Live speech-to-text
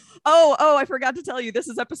Oh, I forgot to tell you, this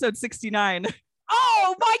is episode 69.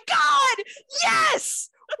 Oh my God! Yes!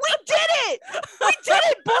 We did it! We did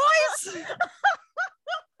it, boys!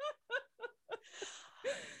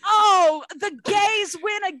 Oh, the gays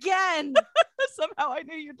win again! Somehow I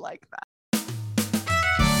knew you'd like that.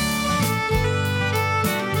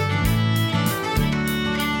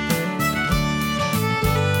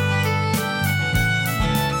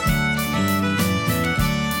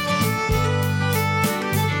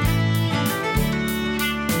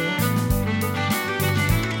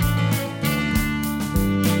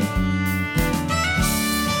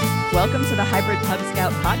 Welcome to the Hybrid Pub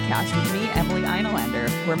Scout podcast with me, Emily Einolander.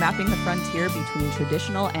 We're mapping the frontier between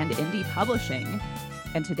traditional and indie publishing.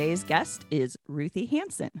 And today's guest is Ruthie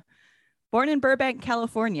Hanson. Born in Burbank,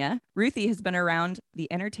 California, Ruthie has been around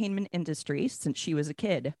the entertainment industry since she was a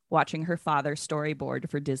kid, watching her father storyboard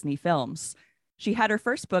for Disney films. She had her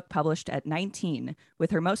first book published at 19, with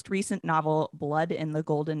her most recent novel, Blood in the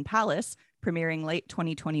Golden Palace, premiering late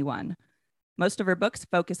 2021. Most of her books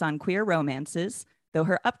focus on queer romances, though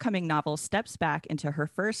her upcoming novel steps back into her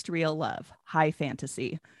first real love, high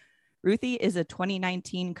fantasy. Ruthie is a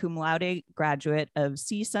 2019 cum laude graduate of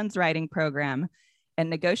CSUN's writing program and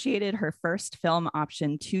negotiated her first film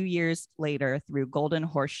option 2 years later through Golden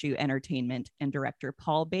Horseshoe Entertainment and director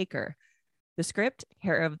Paul Baker. The script,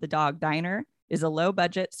 Hair of the Dog Diner, is a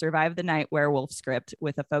low-budget survive-the-night werewolf script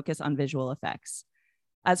with a focus on visual effects.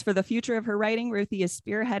 As for the future of her writing, Ruthie is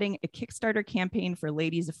spearheading a Kickstarter campaign for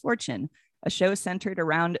Ladies of Fortune, a show centered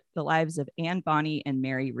around the lives of Anne Bonny and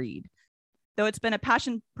Mary Read. Though it's been a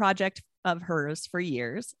passion project of hers for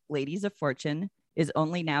years, Ladies of Fortune is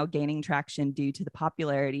only now gaining traction due to the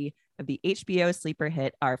popularity of the HBO sleeper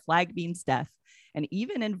hit Our Flag Means Death, and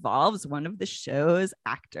even involves one of the show's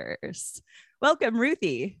actors. Welcome,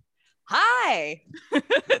 Ruthie. Hi.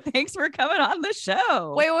 Thanks for coming on the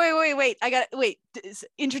show. Wait.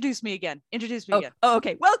 Introduce me again. again. Oh,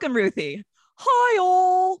 okay. Welcome, Ruthie. Hi,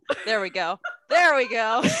 all. There we go.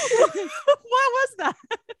 What was that?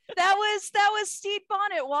 That was Steve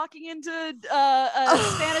Bonnet walking into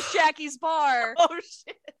Spanish Jackie's bar. Oh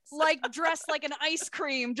shit! Like dressed like an ice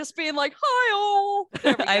cream, just being like, "Hi, all."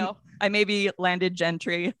 There we go. I maybe landed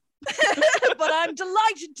gentry. But I'm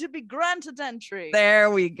delighted to be granted entry.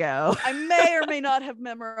 There we go. I may or may not have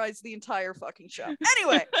memorized the entire fucking show.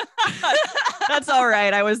 Anyway. That's all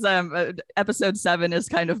right. I was episode 7 is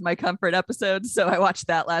kind of my comfort episode, so I watched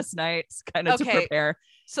that last night kind of to prepare.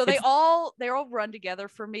 So they're all run together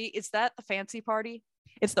for me. Is that the fancy party?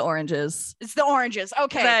 It's the oranges. It's the oranges.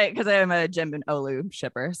 Okay. Because I am a Jim and Olu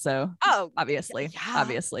shipper, so obviously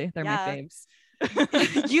they're my faves.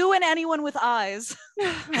 You and anyone with eyes.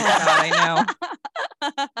 Oh God, I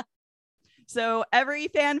know. So every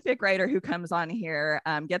fanfic writer who comes on here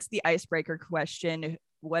gets the icebreaker question: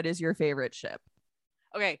 what is your favorite ship?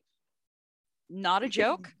 Okay, not a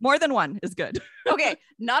joke. More than one is good. Okay,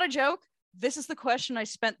 not a joke. This is the question I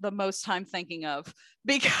spent the most time thinking of,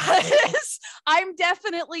 because I'm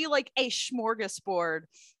definitely like a smorgasbord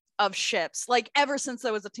of ships, like ever since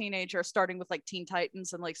I was a teenager, starting with like Teen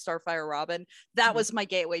Titans and like Starfire Robin. That was my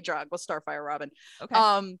gateway drug, was Starfire Robin.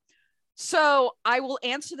 Okay. So I will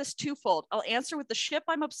answer this twofold. I'll answer with the ship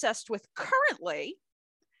I'm obsessed with currently,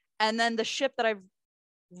 and then the ship that I've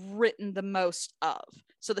written the most of.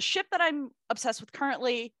 So the ship that I'm obsessed with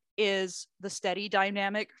currently is the Steady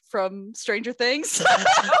dynamic from Stranger Things.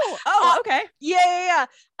 Okay. Yeah.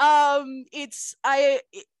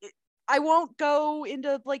 I won't go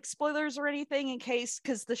into like spoilers or anything in case,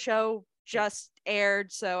 because the show just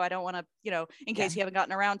aired, so I don't want to, in case you haven't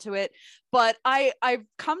gotten around to it. But I've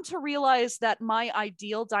come to realize that my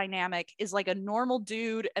ideal dynamic is like a normal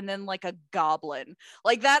dude and then like a goblin.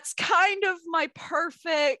 Like that's kind of my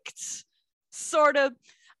perfect sort of,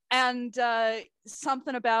 and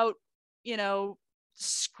something about,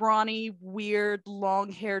 scrawny, weird,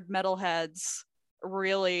 long-haired metalheads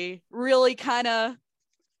really, really kind of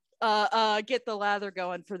get the lather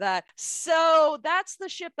going for that. So that's the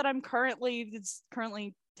ship that it's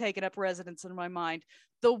currently taking up residence in my mind.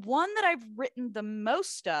 The one that I've written the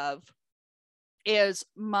most of is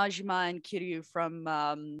Majima and Kiryu from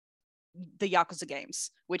the Yakuza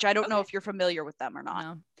games, which I don't know if you're familiar with them or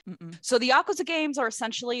not. No. So the Yakuza games are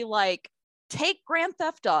essentially like, take Grand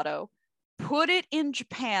Theft Auto, put it in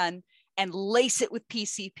Japan, and lace it with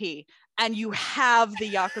PCP, and you have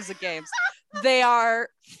the Yakuza games. They are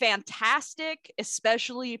fantastic,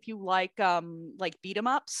 especially if you like beat 'em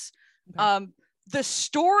ups. Okay. The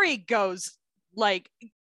story goes like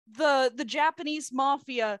the Japanese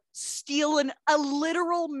mafia stealing a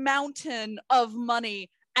literal mountain of money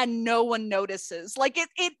and no one notices. Like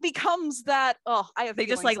it becomes that, oh, I have They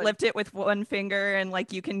just like lift it with one finger and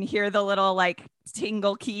like you can hear the little like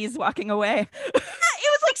tingle keys walking away. It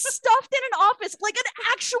was like stuffed in an office, like an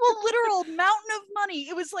actual literal mountain of money.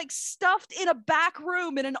 It was like stuffed in a back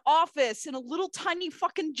room in an office in a little tiny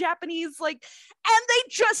fucking Japanese, like, and they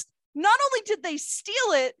just, not only did they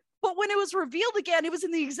steal it, but when it was revealed again, it was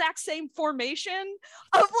in the exact same formation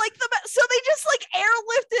of like so they just like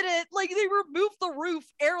airlifted it, like they removed the roof,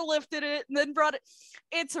 airlifted it, and then brought it.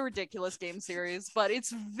 It's a ridiculous game series, but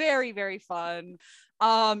it's very, very fun.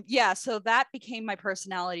 Yeah, so that became my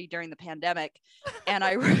personality during the pandemic. And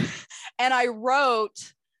I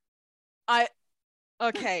wrote,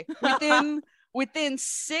 within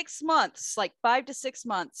 6 months, like 5 to 6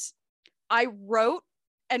 months, I wrote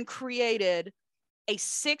and created a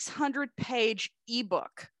 600-page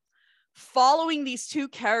ebook following these two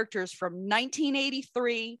characters from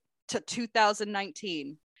 1983 to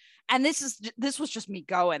 2019. And this was just me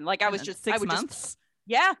going. Like I would just Holy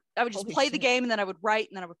play the shit. game, and then I would write,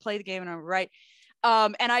 and then I would play the game, and I would write.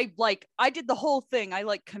 And I did the whole thing. I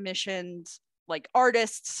like commissioned like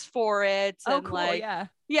artists for it. Oh, and cool. like, yeah.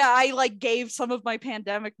 I like gave some of my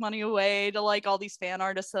pandemic money away to like all these fan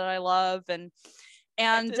artists that I love. And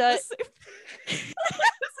this is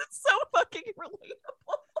so fucking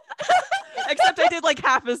relatable. Except I did like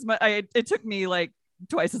half as much. It took me like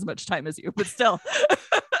twice as much time as you, but still.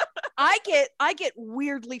 I get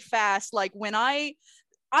weirdly fast. Like when I'm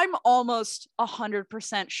almost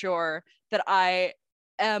 100% sure that I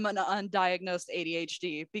am an undiagnosed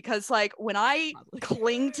ADHD, because like when I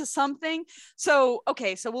cling to something. So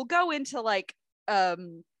we'll go into like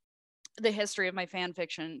the history of my fan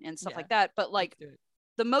fiction and stuff like that. But like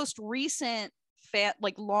the most recent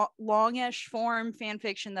like longish form fan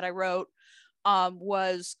fiction that I wrote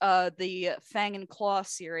was the Fang and Claw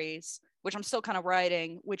series, which I'm still kind of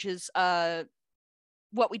writing, which is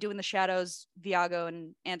What We Do in the Shadows, Viago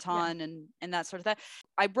and Anton, and that sort of thing.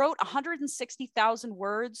 I wrote 160,000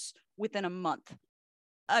 words within a month.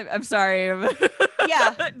 I'm sorry.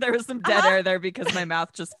 Yeah. There was some dead air there because my mouth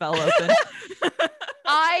just fell open.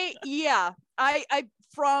 I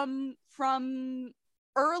from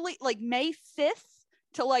early, like May 5th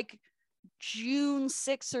to like June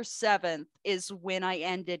 6th or 7th is when I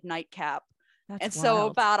ended Nightcap. That's and wild. So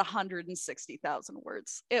about 160,000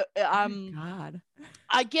 words. God.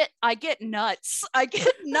 I get nuts. I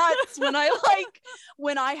get nuts when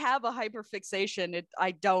when I have a hyperfixation.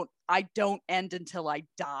 I don't end until I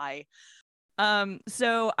die.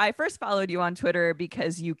 So I first followed you on Twitter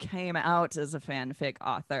because you came out as a fanfic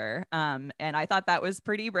author. And I thought that was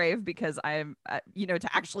pretty brave because I'm, to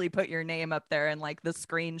actually put your name up there and like the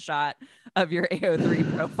screenshot of your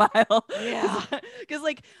AO3 profile. Yeah. Because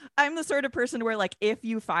like, I'm the sort of person where like, if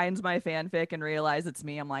you find my fanfic and realize it's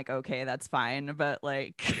me, I'm like, okay, that's fine. But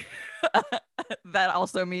like, that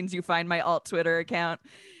also means you find my alt Twitter account,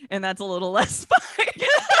 and that's a little less fine.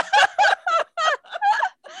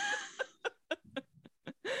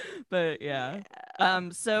 But yeah.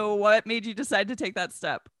 So what made you decide to take that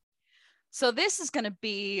step? So this is going to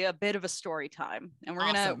be a bit of a story time, and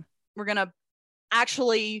Awesome. we're going to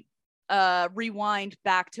actually rewind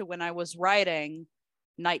back to when I was writing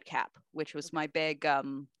Nightcap, which was my big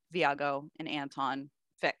Viago and Anton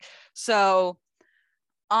fic. So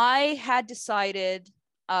I had decided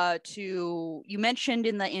you mentioned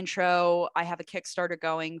in the intro, I have a Kickstarter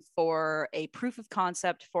going for a proof of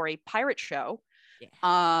concept for a pirate show.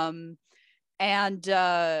 Yeah. And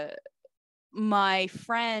my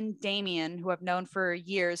friend Damien, who I've known for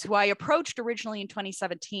years, who I approached originally in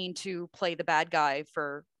 2017 to play the bad guy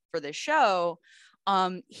for this show,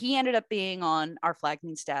 he ended up being on Our Flag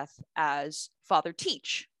Means Death as Father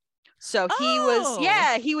Teach. So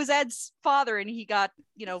he was Ed's father, and he got,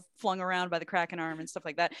 flung around by the Kraken arm and stuff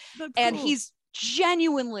like that. That's and cool. He's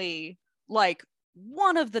genuinely like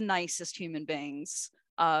one of the nicest human beings.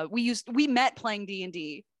 We met playing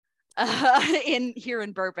D&D here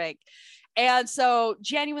in Burbank. And so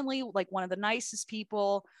genuinely like one of the nicest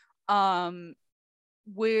people.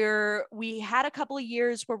 Where we had a couple of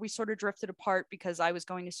years where we sort of drifted apart because I was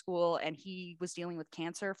going to school and he was dealing with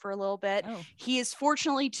cancer for a little bit. Oh. He is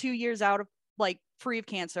fortunately 2 years out of like free of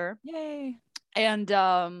cancer. Yay.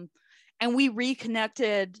 And we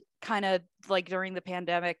reconnected kind of like during the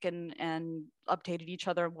pandemic and updated each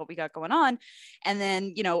other on what we got going on. And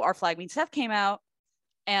then, Our Flag Means Death came out.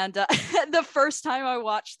 And the first time I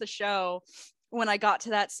watched the show, when I got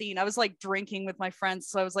to that scene, I was like drinking with my friends.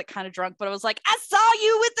 So I was like kind of drunk, but I was like, I saw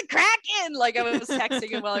you with the Kraken. Like I was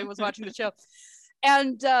texting him while I was watching the show.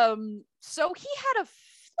 And so he had a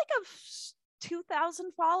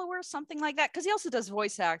 2,000 followers, something like that, because he also does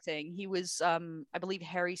voice acting. He was I believe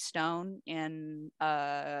Harry Stone in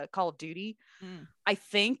Call of Duty, I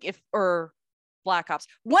think, if or Black Ops,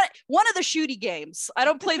 one of the shooty games. I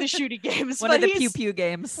don't play the shooty games. One of the pew pew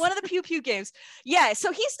games. One of the pew pew games. Yeah,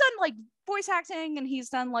 so he's done like voice acting, and he's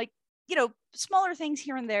done like, you know, smaller things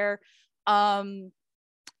here and there.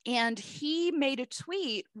 And he made a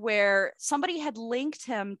tweet where somebody had linked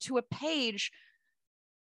him to a page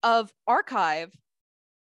of archive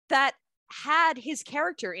that had his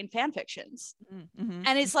character in fan fictions. Mm-hmm.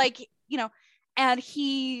 And it's like, you know, and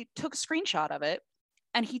he took a screenshot of it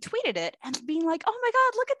and he tweeted it and being like, oh my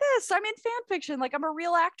God, look at this. I'm in fan fiction. Like, I'm a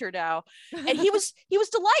real actor now. And he was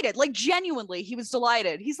delighted, like genuinely, he was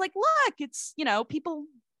delighted. He's like, look, it's, you know, people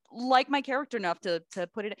like my character enough to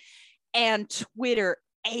put it. And Twitter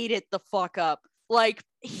ate it the fuck up. Like,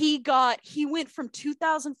 he went from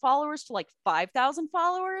 2,000 followers to like 5,000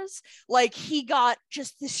 followers. Like, he got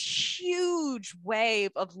just this huge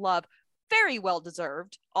wave of love, very well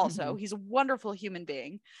deserved. Also, he's a wonderful human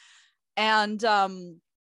being. And I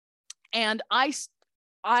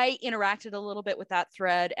interacted a little bit with that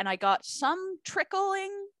thread, and I got some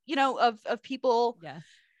trickling, you know, of people. Yeah.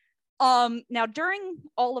 Now during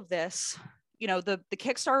all of this, you know, the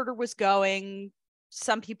Kickstarter was going.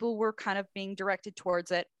 Some people were kind of being directed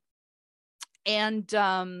towards it. And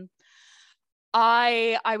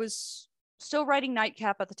I was still writing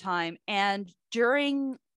Nightcap at the time. And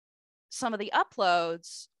during some of the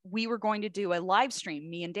uploads, we were going to do a live stream,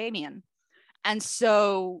 me and Damien. And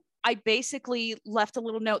so I basically left a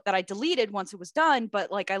little note that I deleted once it was done. But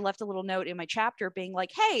like, I left a little note in my chapter being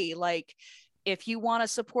like, hey, like, if you want to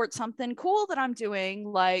support something cool that I'm doing,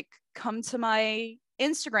 like, come to my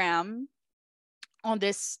Instagram on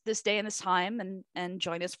this day and this time and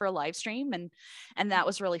join us for a live stream. And that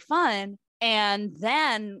was really fun. And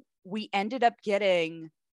then we ended up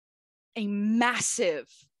getting a massive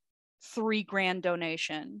 $3,000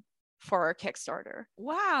 donation for our Kickstarter.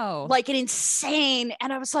 Wow. Like an insane.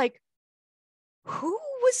 And I was like, who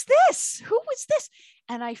was this?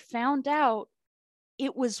 And I found out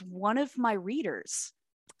it was one of my readers.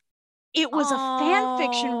 It was a fan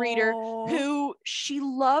fiction reader who, she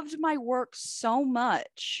loved my work so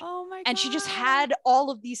much. Oh my God. And she just had all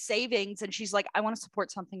of these savings, and she's like, I want to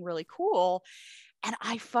support something really cool. And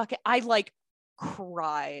I like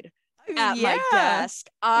cried at my desk.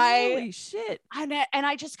 Holy shit. And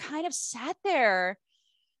I just kind of sat there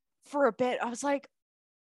for a bit. I was like,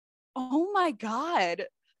 oh my God,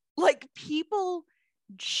 like, people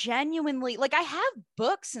genuinely, like, I have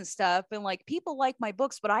books and stuff, and like, people like my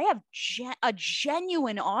books, but I have a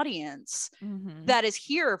genuine audience that is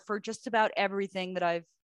here for just about everything that I've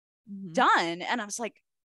done. And I was like,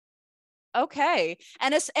 okay.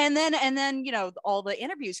 And then you know, all the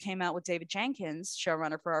interviews came out with David Jenkins,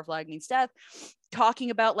 showrunner for Our Flag Means Death,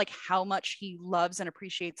 talking about like how much he loves and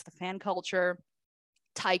appreciates the fan culture.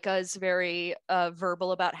 Taika is very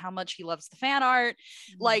verbal about how much he loves the fan art.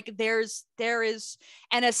 Like, there is,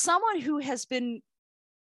 and as someone who has been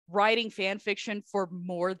writing fan fiction for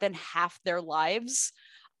more than half their lives,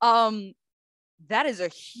 that is a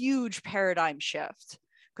huge paradigm shift.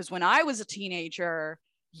 Because when I was a teenager,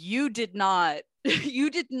 you did not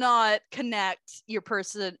connect your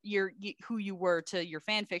person, who you were, to your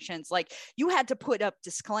fan fictions. Like, you had to put up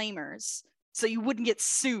disclaimers so you wouldn't get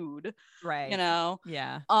sued, right? You know?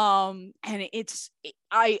 Yeah. And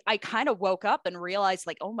I kind of woke up and realized,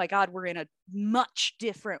 like, oh my God, we're in a much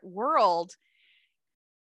different world.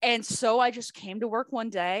 And so I just came to work one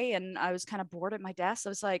day, and I was kind of bored at my desk. I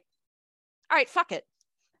was like, all right, fuck it.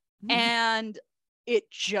 And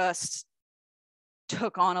it just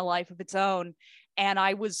took on a life of its own. And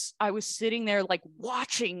I was sitting there like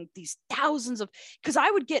watching these thousands of, because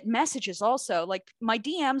I would get messages also, like, my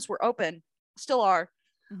DMs were open, still are.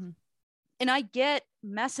 And I get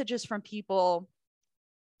messages from people.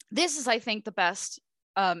 This is, I think, the best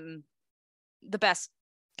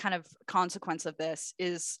kind of consequence of this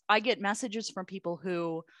is I get messages from people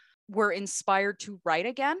who were inspired to write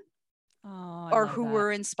again, or who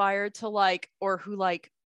were inspired to like, or who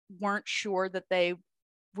like weren't sure that they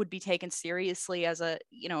would be taken seriously as a,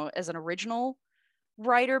 you know, as an original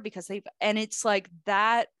writer, because and it's like,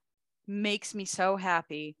 that makes me so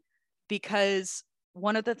happy, because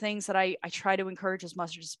one of the things that I try to encourage as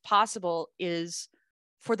much as possible is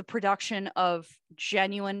for the production of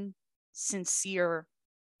genuine, sincere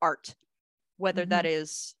art, whether that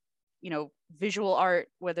is, you know, visual art,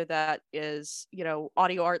 whether that is, you know,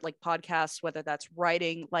 audio art like podcasts, whether that's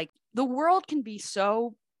writing. Like, the world can be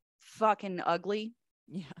so fucking ugly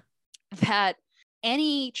that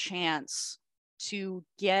any chance to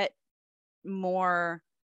get more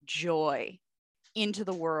joy into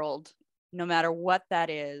the world, no matter what that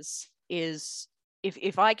is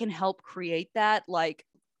if I can help create that, like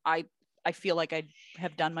I feel like I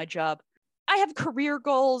have done my job. I have career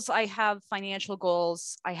goals, I have financial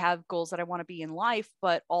goals, I have goals that I want to be in life,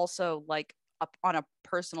 but also like on a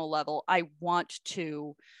personal level, I want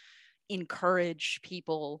to encourage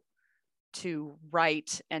people to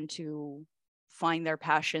write and to find their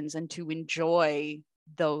passions and to enjoy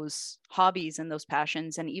those hobbies and those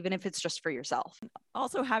passions, and even if it's just for yourself.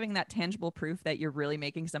 Also having that tangible proof that you're really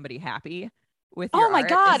making somebody happy with your Oh my art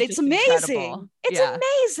God, is it's just amazing. incredible. It's Yeah.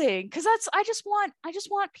 amazing. Cause I just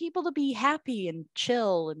want people to be happy and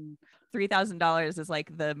chill. And $3,000 is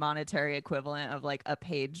like the monetary equivalent of like a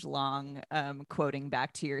page long quoting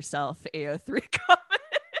back to yourself AO3 comment.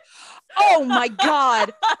 oh my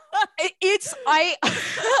God. I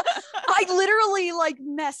I literally like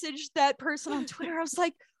messaged that person on Twitter. I was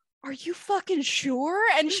like, are you fucking sure?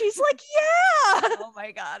 And she's like, yeah. Oh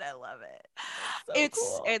my God, I love it.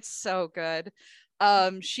 It's so good.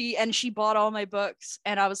 She bought all my books,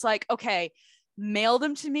 and I was like, okay, mail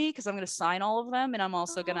them to me because I'm gonna sign all of them, and I'm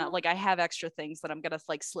also gonna like, I have extra things that I'm gonna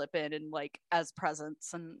like slip in and like as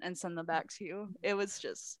presents and send them back to you. It was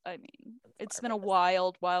just, I mean, it's been a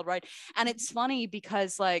wild ride. And it's funny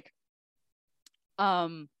because like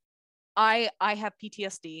I have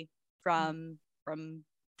PTSD from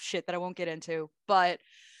shit that I won't get into, but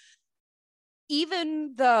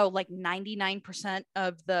even though like 99%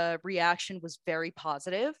 of the reaction was very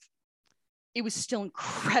positive, it was still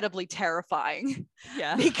incredibly terrifying.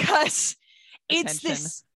 Yeah. Because Attention.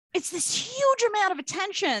 it's this huge amount of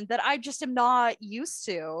attention that I just am not used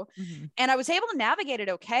to. Mm-hmm. And I was able to navigate it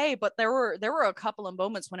okay, but there were a couple of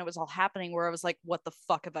moments when it was all happening where I was like, what the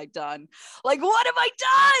fuck have I done? Like, what have I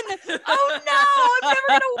done? Oh no, I'm never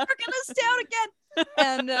gonna work in this town again.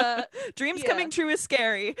 And dreams coming true is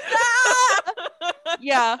scary.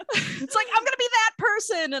 Yeah. It's like, I'm gonna be that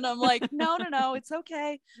person, and I'm like, no, it's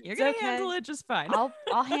okay. You're It's gonna okay. handle it just fine. I'll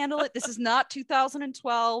handle it. This is not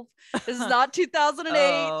 2012. This is not 2008.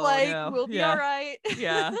 Oh, like no. we'll be all right.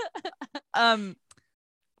 Yeah. Can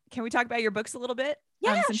we talk about your books a little bit?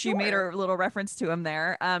 Yeah, since sure. you made a little reference to them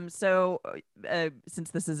there. So since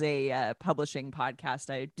this is a publishing podcast,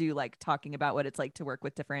 I do like talking about what it's like to work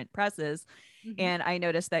with different presses. Mm-hmm. And I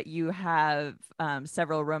noticed that you have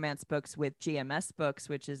several romance books with GMS Books,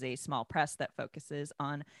 which is a small press that focuses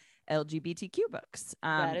on LGBTQ books.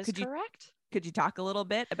 That is correct. Could you talk a little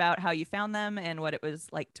bit about how you found them and what it was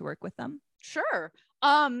like to work with them? Sure.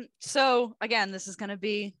 So again, this is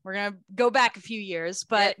we're gonna go back a few years,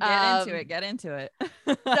 but get into it.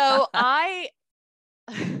 So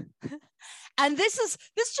and this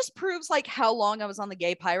just proves like how long I was on the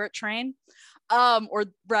gay pirate train, or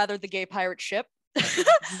rather the gay pirate ship.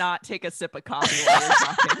 Not take a sip of coffee while you're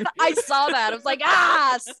talking. I saw that. I was like,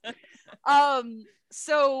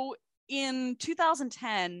 so in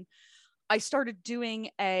 2010, I started doing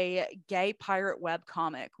a gay pirate web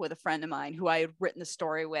comic with a friend of mine who I had written the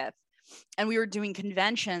story with. And we were doing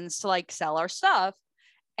conventions to like sell our stuff.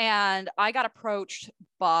 And I got approached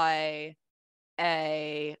by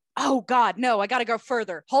oh God, no, I got to go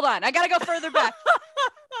further. Hold on. I got to go further back.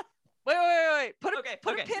 Wait. Put a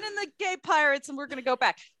pin in the gay pirates and we're going to go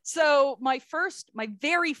back. So my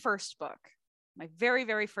very first book, I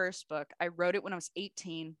wrote it when I was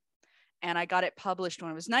 18. And I got it published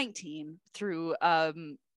when I was 19 through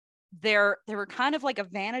they were kind of like a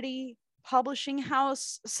vanity publishing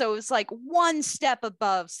house. So it was like one step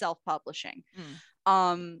above self-publishing.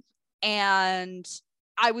 And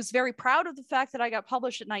I was very proud of the fact that I got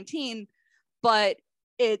published at 19, but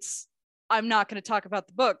I'm not going to talk about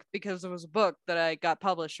the book because it was a book that I got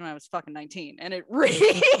published when I was fucking 19, and it reads like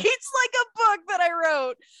a book that I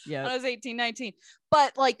wrote when I was 18, 19.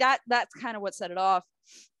 But like that's kind of what set it off.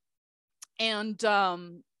 And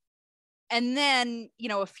then,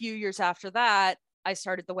 a few years after that, I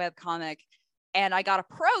started the webcomic, and I got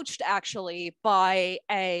approached actually by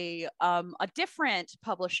a different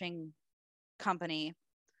publishing company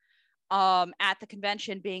at the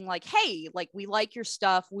convention, being like, hey, like, we like your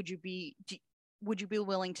stuff. Would you be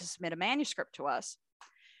willing to submit a manuscript to us?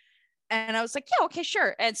 And I was like, yeah, okay,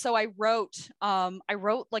 sure. And so I wrote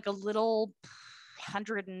like a little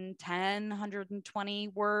 120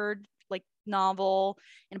 word like novel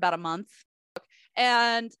in about a month,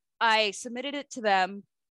 and I submitted it to them,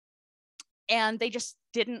 and they just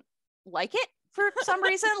didn't like it for some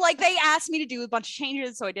reason. Like, they asked me to do a bunch of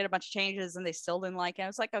changes, so I did a bunch of changes, and they still didn't like it. I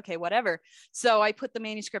was like, okay, whatever. So I put the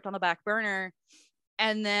manuscript on the back burner,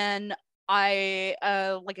 and then I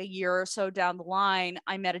like a year or so down the line,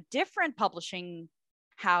 I met a different publishing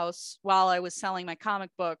house while I was selling my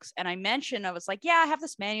comic books, and I mentioned, I was like, yeah, I have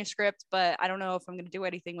this manuscript, but I don't know if I'm going to do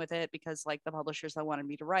anything with it because like the publishers that wanted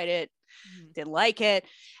me to write it didn't like it.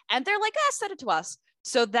 And they're like, send it to us.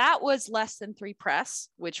 So that was Less Than Three Press,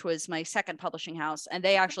 which was my second publishing house. And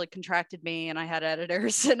they actually contracted me, and I had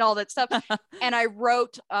editors and all that stuff. And I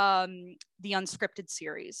wrote the Unscripted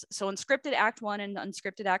series. So Unscripted Act 1 and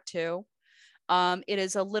Unscripted Act 2. It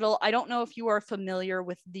is a little, I don't know if you are familiar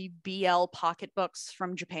with the BL pocketbooks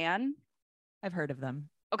from Japan. I've heard of them.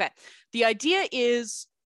 Okay. The idea is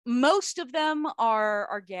most of them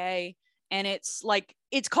are gay, and it's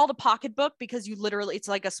called a pocketbook because you literally, it's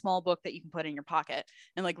like a small book that you can put in your pocket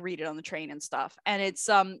and like read it on the train and stuff. And it's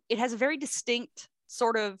it has a very distinct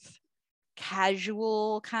sort of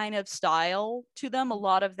casual kind of style to them. A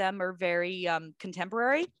lot of them are very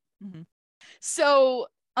contemporary. Mm-hmm. So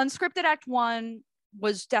Unscripted Act 1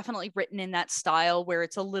 was definitely written in that style where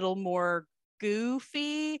it's a little more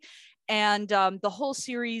goofy, and the whole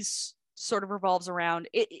series sort of revolves around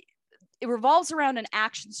it. It revolves around an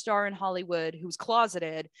action star in Hollywood who's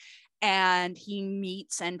closeted, and he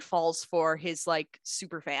meets and falls for his like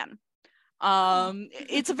super fan.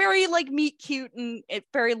 It's a very like meet cute and it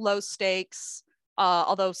very low stakes.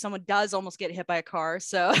 Although someone does almost get hit by a car,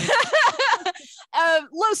 so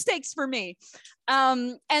low stakes for me.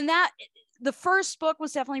 And that the first book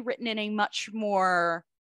was definitely written in a much more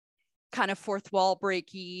kind of fourth wall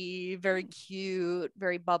breaky, very cute,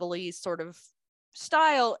 very bubbly sort of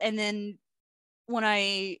style. And then when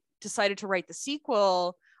I decided to write the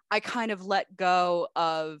sequel, I kind of let go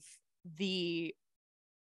of the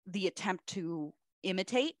attempt to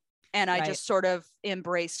imitate, and I just sort of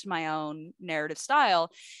embraced my own narrative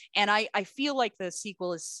style. And I feel like the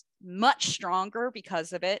sequel is much stronger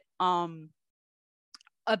because of it.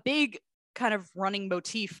 A big kind of running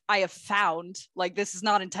motif I have found, like this is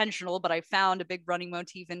not intentional, but I found a big running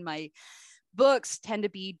motif in my books tend to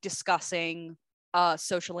be discussing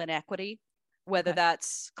social inequity, whether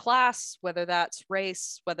that's class, whether that's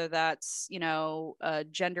race, whether that's,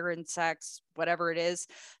 gender and sex, whatever it is,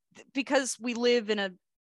 because we live in a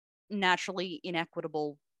naturally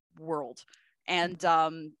inequitable world. And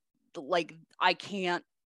like I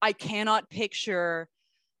cannot picture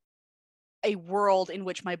a world in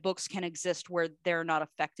which my books can exist where they're not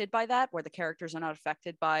affected by that, where the characters are not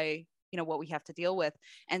affected by, what we have to deal with.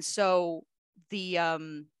 And so the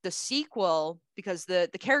sequel, because the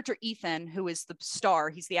character Ethan, who is the star,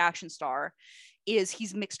 he's the action star,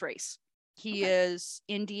 he's mixed race. He is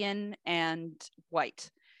Indian and white.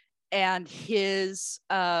 And his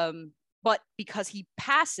but because he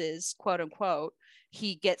passes, quote unquote,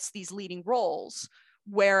 he gets these leading roles,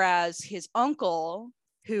 whereas his uncle,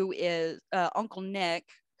 who is Uncle Nick,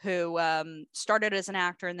 who started as an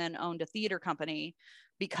actor and then owned a theater company,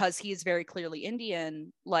 because he is very clearly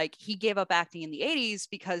Indian, like he gave up acting in the 80s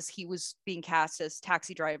because he was being cast as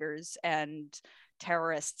taxi drivers and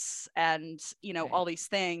terrorists and all these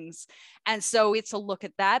things. And so it's a look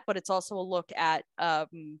at that, but it's also a look at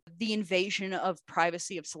the invasion of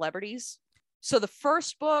privacy of celebrities. So the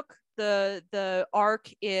first book, the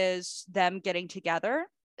arc is them getting together.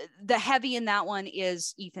 The heavy in that one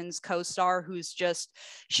is Ethan's co-star,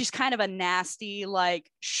 she's kind of a nasty, like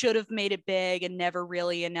should have made it big and never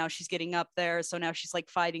really, and now she's getting up there, so now she's like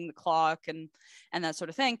fighting the clock and that sort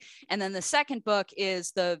of thing. And then the second book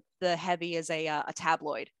is the heavy is a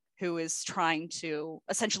tabloid who is trying to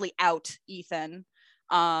essentially out Ethan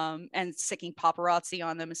and sicking paparazzi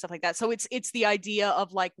on them and stuff like that. So it's the idea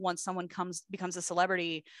of like once someone becomes a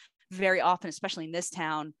celebrity, very often, especially in this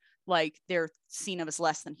town, like they're seen as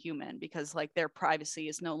less than human because like their privacy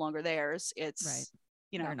is no longer theirs. It's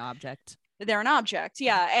they're an object. They're an object.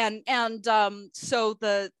 Yeah. And so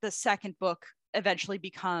the second book eventually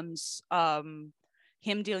becomes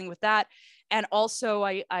him dealing with that. And also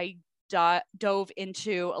I dove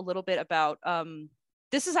into a little bit about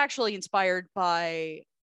this is actually inspired by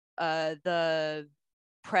the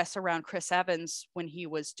press around Chris Evans when he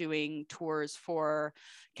was doing tours for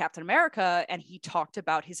Captain America, and he talked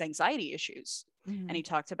about his anxiety issues. And he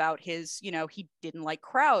talked about his, he didn't like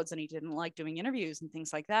crowds and he didn't like doing interviews and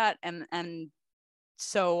things like that. And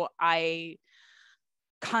so I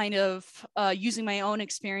kind of using my own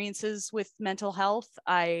experiences with mental health,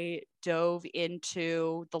 I dove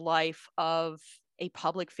into the life of a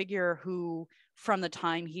public figure who, from the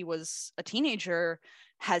time he was a teenager,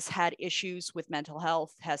 has had issues with mental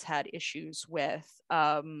health, has had issues with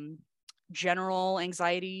general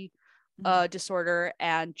anxiety disorder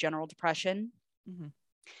and general depression.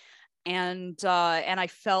 And I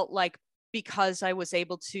felt like because I was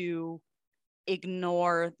able to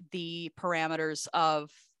ignore the parameters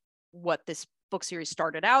of what this book series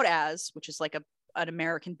started out as, which is like an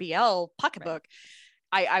American BL pocketbook,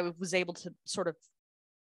 I was able to sort of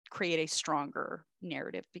create a stronger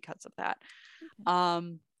narrative because of that.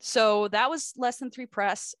 So that was Less Than 3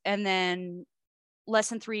 Press. And then Less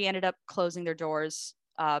Than 3 ended up closing their doors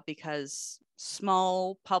because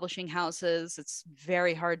small publishing houses, it's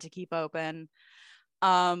very hard to keep open.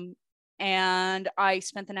 And I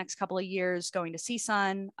spent the next couple of years going to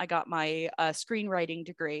CSUN. I got my screenwriting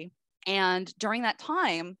degree. And during that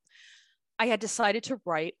time, I had decided to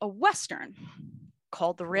write a Western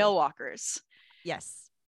called The Railwalkers. Yes.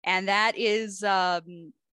 And that is, that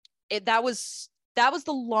was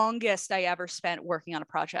the longest I ever spent working on a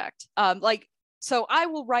project. So I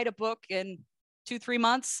will write a book in 2-3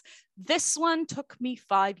 months. This one took me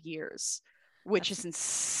 5 years, which is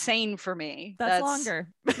insane for me. That's longer.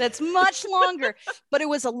 That's much longer. But it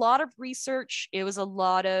was a lot of research. It was a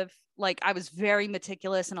lot of I was very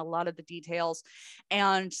meticulous in a lot of the details.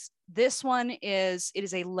 And this one is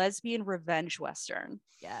a lesbian revenge Western.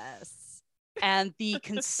 Yes. And the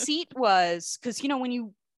conceit was, because when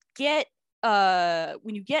you get a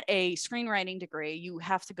screenwriting degree, you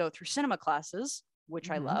have to go through cinema classes, which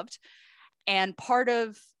I loved. And part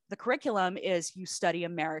of the curriculum is you study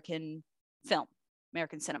American film,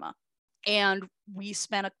 American cinema. And we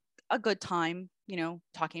spent a good time,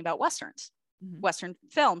 talking about Westerns, Western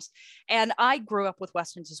films. And I grew up with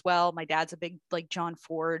Westerns as well. My dad's a big John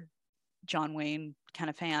Ford, John Wayne kind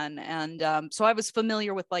of fan. And so I was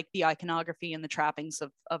familiar with the iconography and the trappings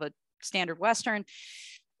of a standard Western.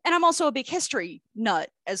 And I'm also a big history nut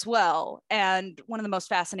as well. And one of the most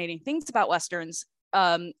fascinating things about Westerns,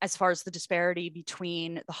 as far as the disparity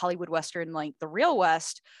between the Hollywood Western, the real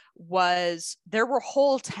West, was there were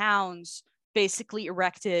whole towns basically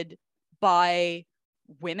erected by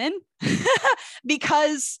women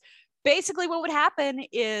because basically what would happen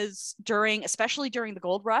is especially during the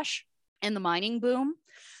gold rush and the mining boom,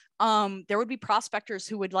 there would be prospectors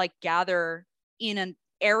who would gather in an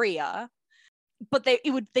area, but they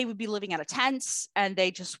would be living out of tents and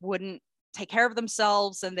they just wouldn't take care of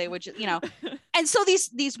themselves, and they would just, and so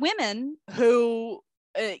these women who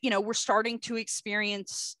were starting to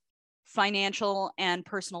experience financial and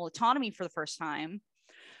personal autonomy for the first time,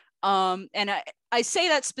 and I say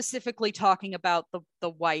that specifically talking about the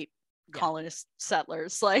white colonist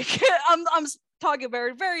settlers, I'm talking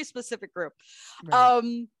about a very specific group.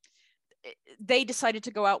 Right. They decided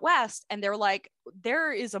to go out west, and they're like,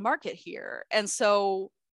 there is a market here. And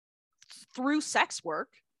so through sex work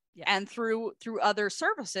and through other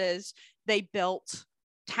services, they built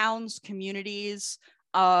towns, communities,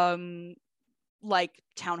 like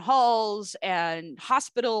town halls and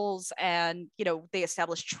hospitals, and they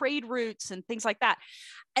established trade routes and things like that.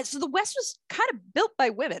 And so the West was kind of built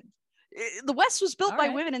by women. The West was built by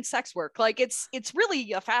women in sex work. It's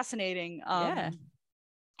really a fascinating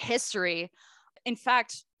history. In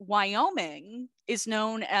fact, Wyoming is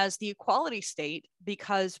known as the equality state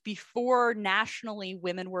because before nationally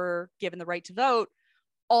women were given the right to vote,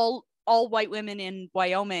 all white women in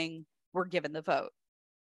Wyoming were given the vote.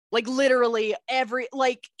 Literally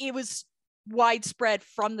it was widespread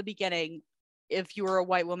from the beginning. If you were a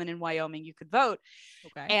white woman in Wyoming, you could vote.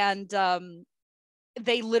 Okay. And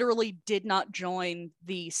they literally did not join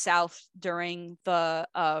the South during the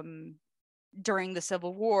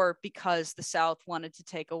Civil War because the South wanted to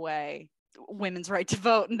take away women's right to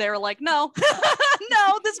vote, and they were like, no,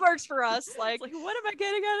 no, this works for us. What am I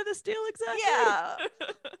getting out of this deal exactly? Yeah.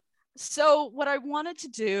 So what I wanted to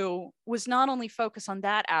do was not only focus on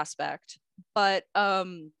that aspect, but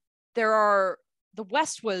the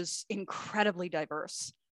West was incredibly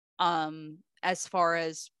diverse as far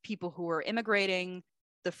as people who were immigrating,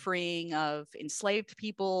 the freeing of enslaved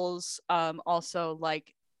peoples, also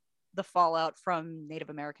the fallout from Native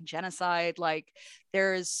American genocide.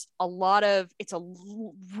 There's it's a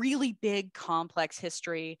really big, complex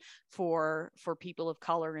history for people of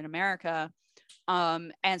color in America.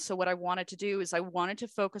 And so what I wanted to do is I wanted to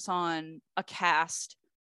focus on a cast.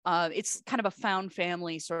 It's kind of a found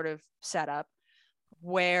family sort of setup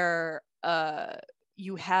where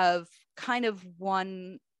you have kind of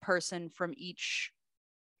one person from each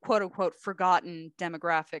quote unquote forgotten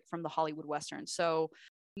demographic from the Hollywood Western. So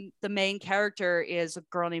the main character is a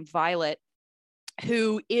girl named Violet,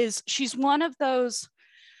 she's one of those,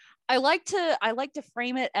 I like to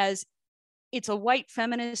frame it as it's a white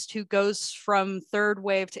feminist who goes from third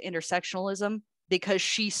wave to intersectionalism, because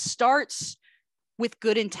she starts with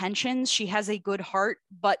good intentions. She has a good heart,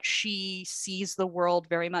 but she sees the world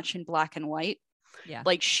very much in black and white. Yeah.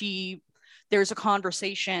 There's a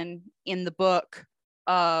conversation in the book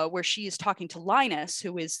where she is talking to Linus,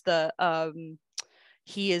 who is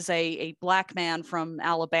he is a black man from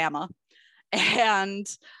Alabama, and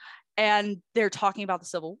they're talking about the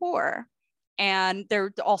Civil War. And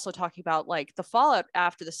they're also talking about like the fallout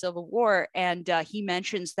after the Civil War. And he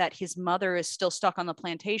mentions that his mother is still stuck on the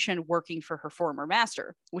plantation working for her former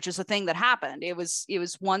master, which is a thing that happened. It was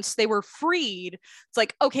once they were freed, it's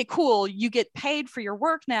like, okay, cool. You get paid for your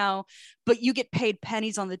work now, but you get paid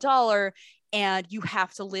pennies on the dollar and you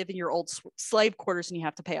have to live in your old slave quarters and you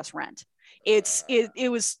have to pay us rent.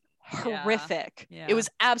 It was horrific. Yeah. It was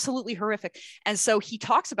absolutely horrific. And so he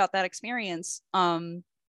talks about that experience.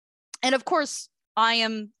 And of course, I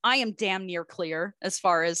am damn near clear as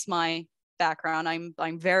far as my background.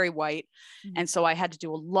 I'm very white, and so I had to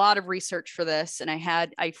do a lot of research for this. And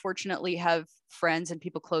I fortunately have friends and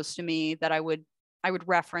people close to me that I would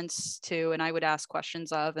reference to, and I would ask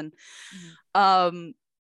questions of. And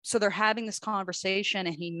so they're having this conversation,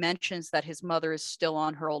 and he mentions that his mother is still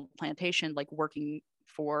on her old plantation, like working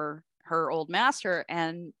for her old master.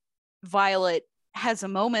 And Violet has a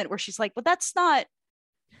moment where she's like, "But that's not."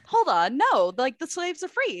 Hold on, no, like the slaves are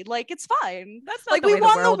freed, like it's fine. That's not like the we way the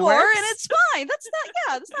won the world war works. and it's fine.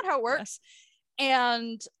 That's not how it works.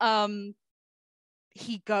 And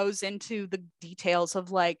he goes into the details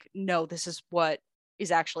of like, no, this is what is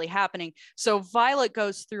actually happening. So Violet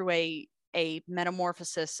goes through a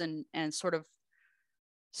metamorphosis and sort of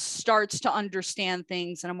starts to understand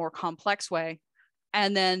things in a more complex way.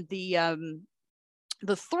 And then the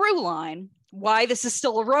through line, why this is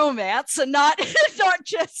still a romance and not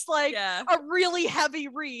just like a really heavy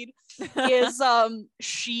read, is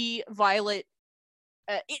Violet,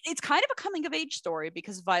 it's kind of a coming of age story,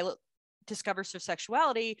 because Violet discovers her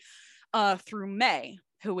sexuality through May,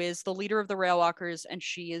 who is the leader of the Railwalkers, and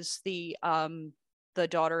she is the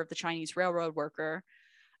daughter of the Chinese railroad worker.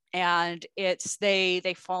 And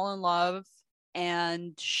they fall in love.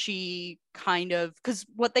 And she kind of, because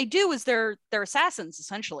what they do is they're assassins,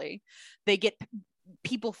 essentially. They get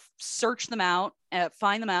people, search them out,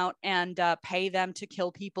 find them out, and pay them to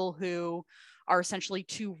kill people who are essentially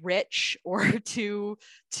too rich or too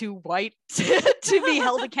white to be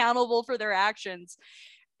held accountable for their actions.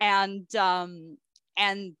 And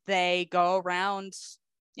they go around,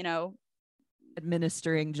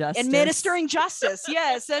 administering justice.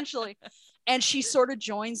 Yeah, essentially. And she sort of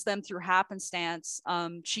joins them through happenstance.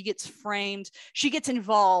 She gets framed. She gets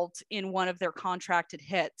involved in one of their contracted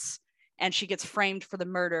hits, and she gets framed for the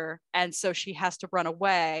murder. And so she has to run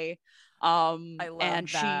away. I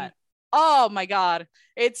love that. Oh my God.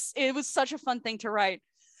 It was such a fun thing to write.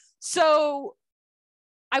 So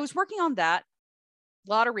I was working on that. A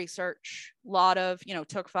lot of research,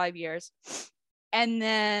 took 5 years. And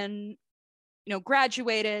then,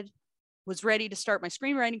 graduated, was ready to start my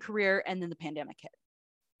screenwriting career, and then the pandemic hit.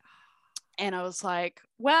 And I was like,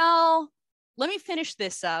 well, let me finish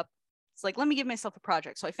this up. It's like, let me give myself a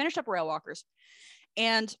project. So I finished up Railwalkers.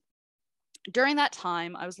 And during that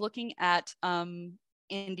time, I was looking at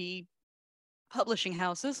indie publishing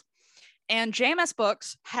houses, and JMS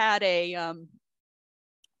Books had a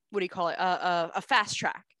a fast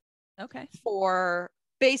track. Okay. For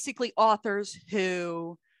basically authors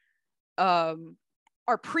who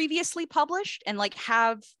are previously published and like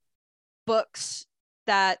have books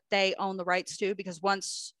that they own the rights to, because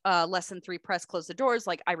once Less Than Three Press closed the doors,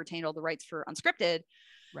 like I retained all the rights for Unscripted.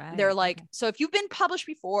 Right. They're like, okay, so if you've been published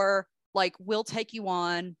before, like we'll take you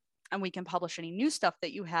on and we can publish any new stuff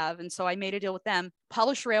that you have. And so I made a deal with them,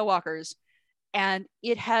 published Railwalkers, and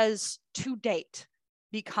it has to date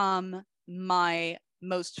become my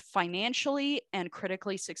most financially and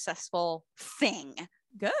critically successcgod thing.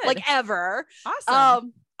 Good. Like ever.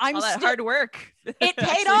 Awesome. All that hard work. It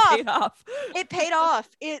paid off. It paid off.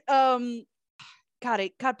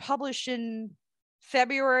 It got published in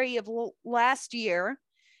February of last year,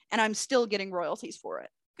 and I'm still getting royalties for it.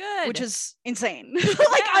 Good. Which is insane.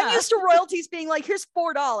 Like I'm used to royalties being like, here's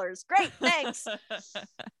 $4. Great, thanks.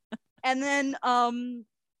 And then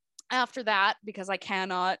after that, because I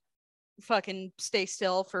cannot fucking stay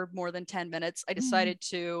still for more than 10 minutes, I decided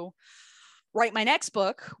to write my next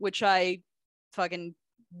book, which I fucking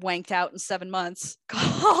wanked out in 7 months,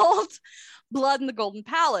 called Blood in the Golden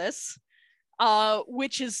Palace,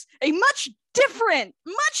 which is a much different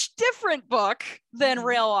book than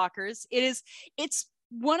Railwalkers. It's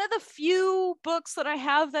one of the few books that I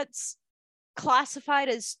have that's classified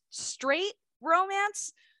as straight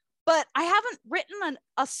romance, but I haven't written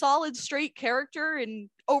a solid straight character in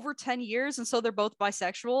over 10 years, and so they're both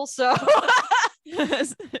bisexual. So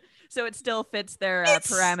So it still fits their It's-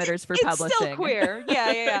 parameters for it's publishing. still queer.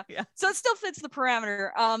 Yeah. Yeah. So it still fits the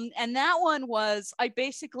parameter. And that one was, I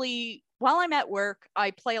basically, while I'm at work,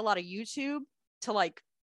 I play a lot of YouTube to like,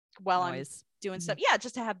 while I'm Noise. doing Mhm. stuff. Yeah,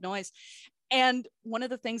 just to have noise. And one of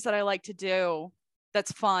the things that I like to do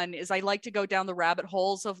that's fun is I like to go down the rabbit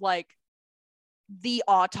holes of like the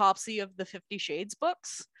autopsy of the 50 Shades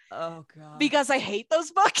books Oh god. because I hate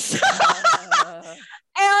those books. Uh,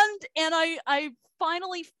 and I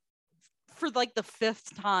finally, for like the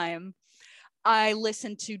 5th time, I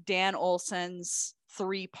listened to Dan Olson's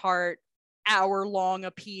 3-part, hour-long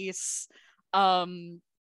a piece, kind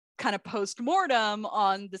of post-mortem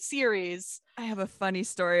on the series. I have a funny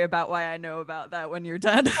story about why I know about that when you're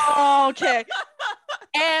done. Oh, okay.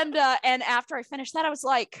 And after I finished that, I was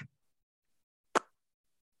like,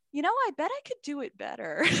 I bet I could do it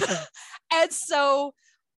better. And so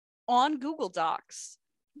on Google Docs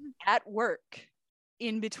at work,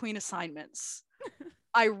 in between assignments,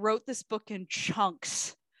 I wrote this book in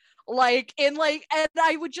chunks, and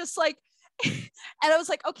I would just like, and I was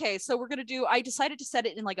like, okay, so I decided to set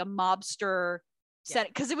it in like a mobster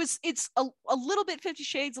setting because it's a little bit 50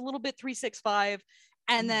 Shades, a little bit 365,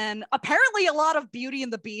 and then apparently a lot of Beauty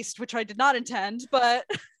and the Beast, which I did not intend, but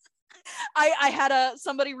I had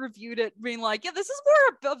somebody reviewed it being like, yeah, this is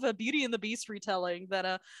more of a Beauty and the Beast retelling than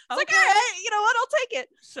it's like, all right, you know what, I'll take it.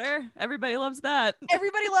 Sure, everybody loves that.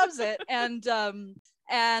 Everybody loves it. And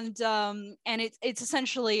it's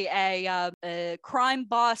essentially a crime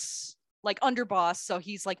boss, like underboss, so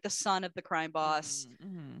he's like the son of the crime boss.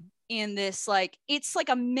 Mm-hmm. In this, like, it's like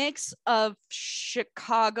a mix of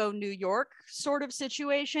Chicago, New York sort of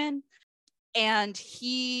situation. And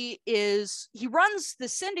he runs the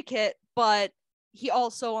syndicate, but he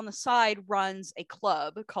also on the side runs a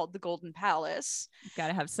club called the Golden Palace. Got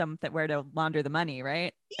to have where to launder the money,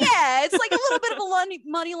 right? Yeah, it's like a little bit of a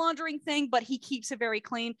money laundering thing, but he keeps it very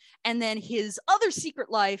clean. And then his other secret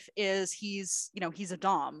life is he's a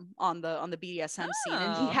dom on the BDSM scene,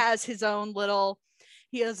 and he has his own little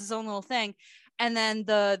thing. And then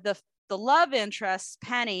the love interest,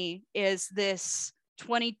 Penny, is this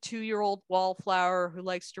 22-year-old wallflower who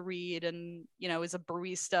likes to read and is a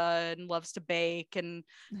barista and loves to bake and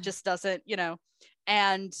just doesn't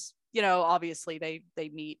and obviously they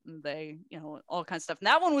meet and they all kinds of stuff. And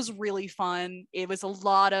that one was really fun. It was a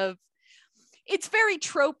lot of, it's very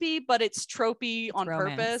tropey, but it's tropey on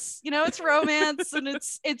romance. Purpose. It's romance and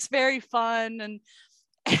it's very fun. And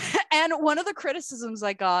and one of the criticisms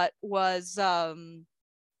I got was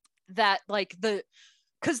that like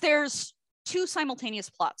because there's 2 simultaneous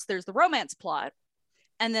plots. There's the romance plot,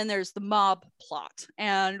 and then there's the mob plot.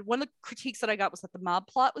 And one of the critiques that I got was that the mob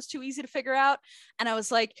plot was too easy to figure out. And I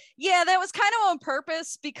was like, yeah, that was kind of on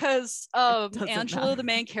purpose because Angelo, the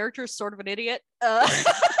main character, is sort of an idiot. Have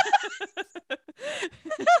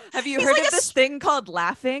you heard of this thing called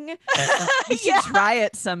laughing? You should try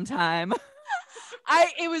it sometime.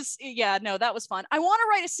 That was fun. I want to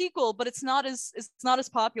write a sequel, but it's not as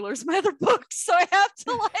popular as my other books, so I have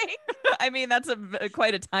to like. I mean, that's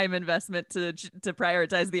quite a time investment to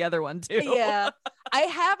prioritize the other one too. Yeah, I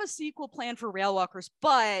have a sequel planned for Railwalkers,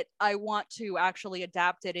 but I want to actually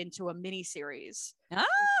adapt it into a mini series. Oh,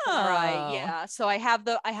 right, yeah. So I have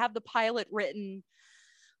the pilot written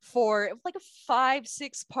for like a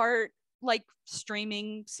 5-6 part like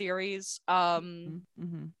streaming series.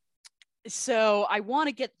 Mm-hmm. So I want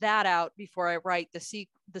to get that out before I write the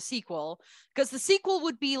sequel, because the sequel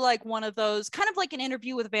would be like one of those kind of like an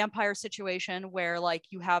Interview with a Vampire situation where like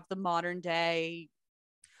you have the modern day,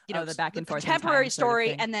 the back and forth contemporary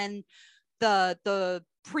story, and then the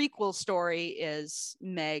prequel story is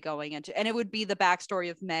May going into, and it would be the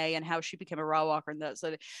backstory of May and how she became a Raw Walker and that.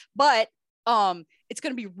 So, but it's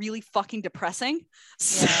gonna be really fucking depressing.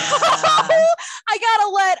 So I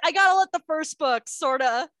gotta let the first book sort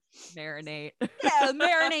of marinate.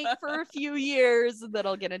 Marinate for a few years, and then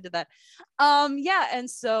I'll get into that. And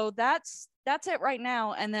so that's it right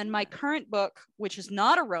now. And then my current book, which is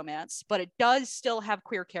not a romance, but it does still have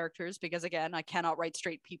queer characters because again, I cannot write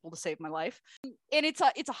straight people to save my life. And it's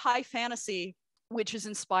a high fantasy, which is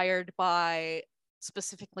inspired by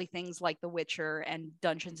specifically things like The Witcher and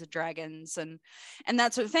Dungeons and Dragons and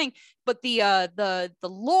that sort of thing. But the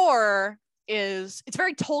lore it's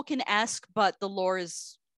very Tolkien-esque, but the lore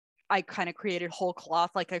is, I kind of created whole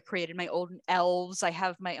cloth. Like I created my own elves. I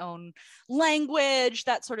have my own language,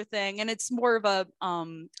 that sort of thing. And it's more of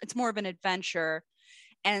an adventure.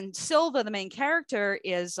 And Silva, the main character,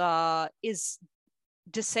 is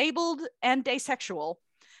disabled and asexual.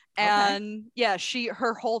 Okay. And yeah,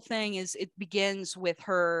 her whole thing is, it begins with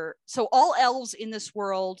her. So all elves in this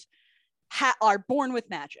world are born with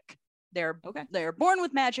magic. They're born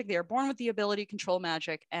with magic. They are born with the ability to control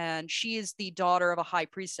magic. And she is the daughter of a high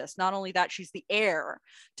priestess. Not only that, she's the heir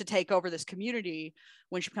to take over this community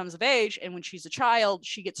when she becomes of age. And when she's a child,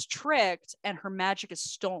 she gets tricked and her magic is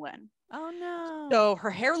stolen. Oh no. So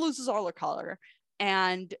her hair loses all her color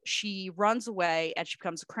and she runs away and she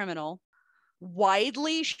becomes a criminal.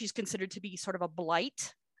 Widely, she's considered to be sort of a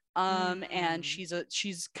blight. And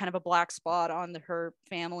she's kind of a black spot on her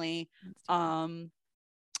family.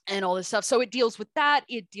 And all this stuff. So it deals with that.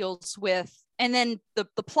 It deals with, and then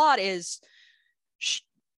the plot is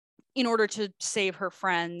in order to save her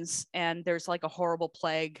friends, and there's like a horrible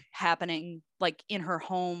plague happening like in her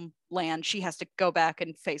homeland. She has to go back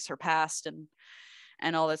and face her past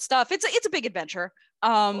and all that stuff. It's a big adventure.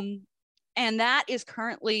 And that is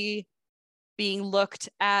currently being looked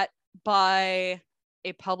at by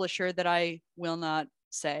a publisher that I will not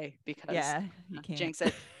say because you can't jinx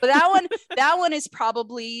it. But that one is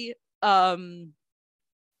probably because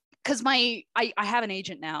I have an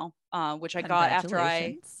agent now, which I got after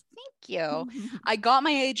I thank you. I got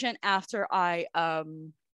my agent after I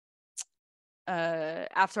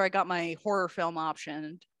got my horror film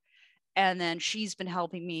optioned, and then she's been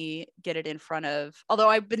helping me get it in front of, although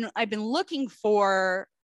I've been looking for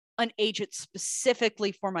an agent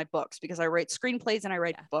specifically for my books because I write screenplays and I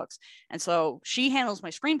write books. And so she handles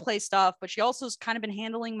my screenplay stuff, but she also has kind of been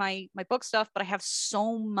handling my book stuff. But I have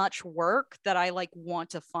so much work that I like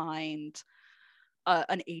want to find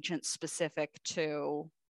an agent specific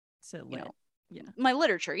to my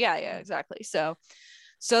literature. Yeah, exactly. So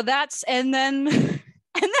that's, and then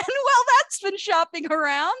while that's been shopping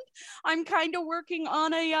around, I'm kind of working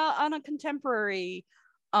on a contemporary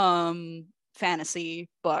fantasy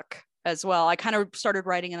book as well. I kind of started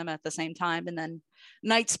writing them at the same time, and then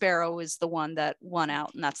Night Sparrow is the one that won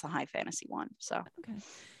out, and that's the high fantasy one. So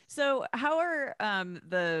how are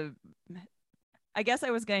I guess I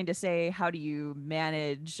was going to say, how do you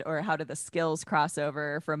manage, or how do the skills cross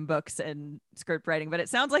over from books and script writing? But it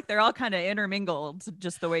sounds like they're all kind of intermingled,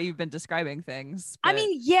 just the way you've been describing things. I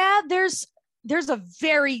mean, there's a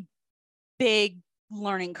very big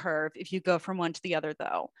learning curve if you go from one to the other,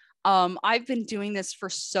 though. I've been doing this for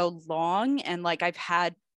so long, and like I've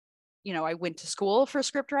had, I went to school for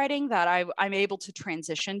script writing, that I'm able to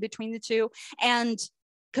transition between the two. And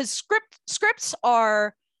because scripts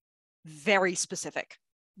are very specific.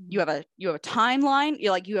 You have a timeline,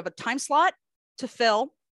 you have a time slot to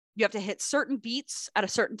fill. You have to hit certain beats at a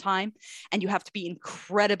certain time, and you have to be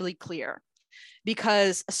incredibly clear,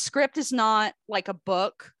 because a script is not like a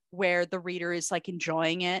book where the reader is like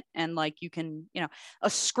enjoying it and like you can, a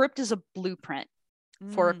script is a blueprint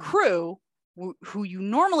for a crew who you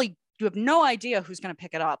have no idea who's going to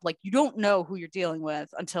pick it up. Like, you don't know who you're dealing with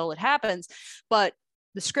until it happens, but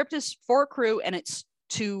the script is for a crew, and it's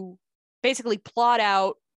to basically plot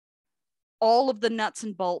out all of the nuts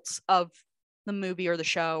and bolts of the movie or the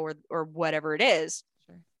show or whatever it is.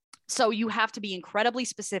 So you have to be incredibly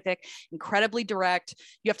specific, incredibly direct.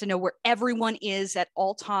 You have to know where everyone is at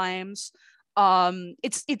all times.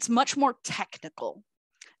 It's much more technical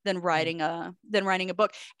than writing a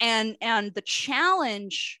book. And the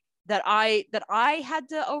challenge that I had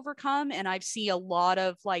to overcome, and I've seen a lot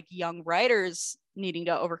of like young writers needing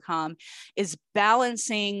to overcome, is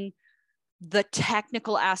balancing the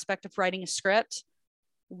technical aspect of writing a script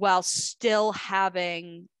while still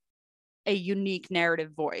having a unique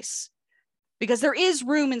narrative voice, because there is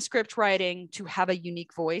room in script writing to have a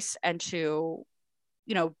unique voice and to,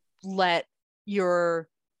 let your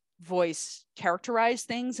voice characterize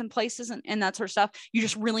things and places and that sort of stuff. You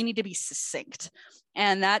just really need to be succinct,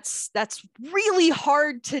 and that's really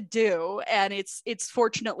hard to do. And it's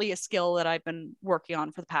fortunately a skill that I've been working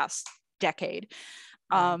on for the past decade.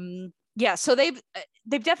 So they've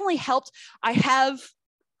definitely helped. I have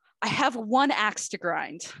one axe to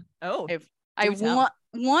grind. I want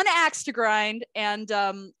one axe to grind, and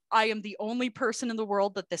I am the only person in the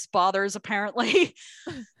world that this bothers, apparently.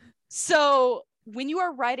 So when you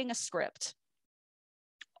are writing a script,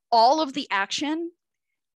 all of the action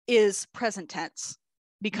is present tense,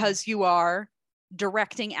 because you are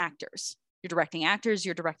directing actors. You're directing actors,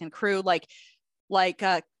 you're directing the crew, like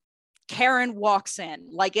Karen walks in,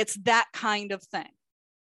 like it's that kind of thing.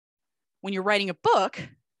 When you're writing a book,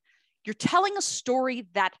 you're telling a story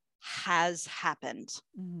that has happened.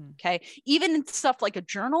 Okay. Even in stuff like a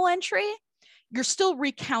journal entry, you're still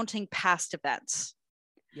recounting past events.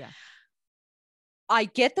 Yeah. I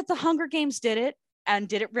get that the Hunger Games did it and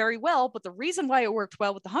did it very well, but the reason why it worked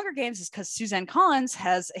well with the Hunger Games is because Suzanne Collins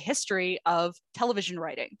has a history of television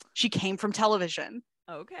writing. She came from television.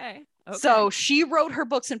 Okay. Okay. So she wrote her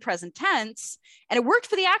books in present tense, and it worked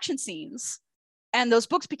for the action scenes. And those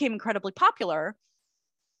books became incredibly popular.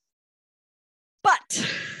 But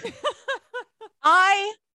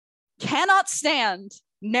I cannot stand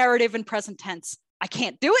narrative in present tense. I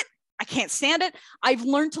can't do it. I can't stand it. I've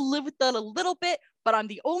learned to live with that a little bit, but I'm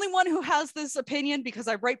the only one who has this opinion because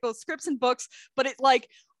I write both scripts and books. But it like,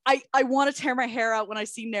 I want to tear my hair out when I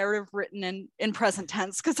see narrative written in present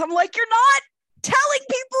tense, because I'm like, you're not telling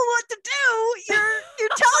people what to do. You're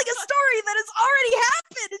telling a story that has already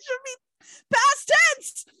happened. It should be past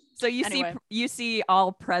tense. So you see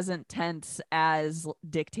all present tense as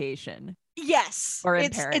dictation. Yes. Or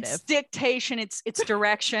imperative. It's dictation. It's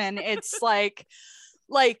direction. It's like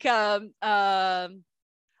I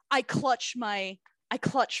clutch my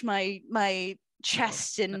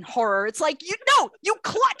chest in horror. It's like, you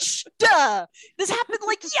clutch. Duh. This happened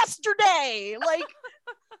like yesterday. Like,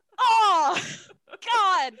 oh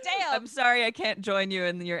God damn. I'm sorry I can't join you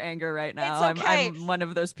in your anger right now. It's okay. I'm one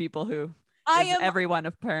of those people who is everyone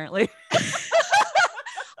apparently.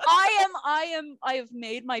 I have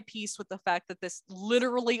made my peace with the fact that this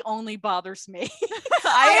literally only bothers me.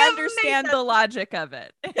 I understand the logic of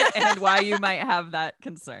it and why you might have that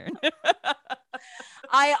concern.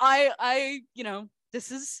 I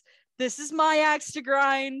this is my axe to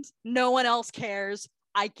grind. No one else cares.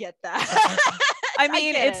 I get that. I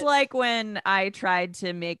mean, it's like when I tried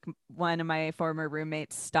to make one of my former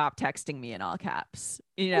roommates stop texting me in all caps.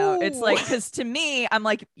 Ooh. It's like, because to me, I'm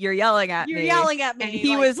like, you're yelling at me. You're yelling at me. And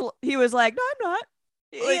he was like, no, I'm not.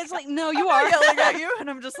 It's like, no, you I'm are yelling at you. And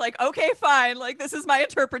I'm just like, okay, fine. Like, this is my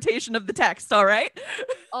interpretation of the text. All right.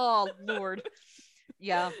 Oh, Lord.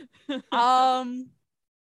 Yeah.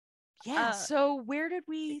 Yeah. So where did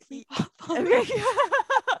we leave off?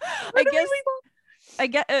 I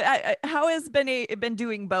get how has been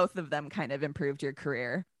doing both of them kind of improved your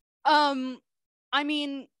career? I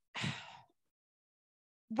mean,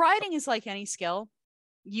 writing is like any skill.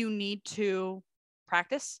 You need to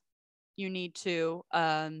practice. You need to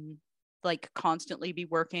like constantly be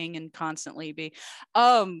working and constantly be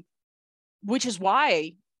which is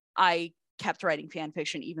why I kept writing fan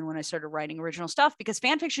fiction even when I started writing original stuff, because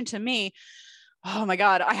fan fiction to me, oh my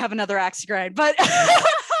God, I have another axe to grind, but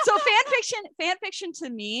so fan fiction to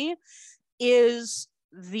me is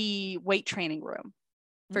the weight training room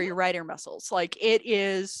for your writer muscles. Like, it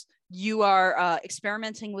is, you are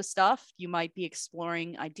experimenting with stuff. You might be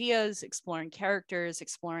exploring ideas, exploring characters,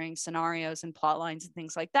 exploring scenarios and plot lines and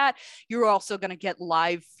things like that. You're also going to get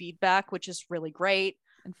live feedback, which is really great.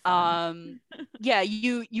 Yeah,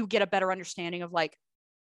 you get a better understanding of like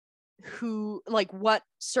who, like what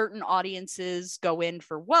certain audiences go in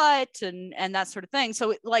for what and that sort of thing.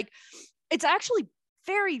 So it's actually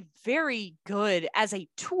very, very good as a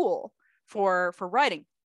tool for writing.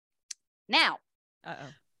 Now,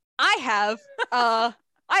 I have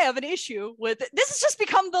an issue with it. This has just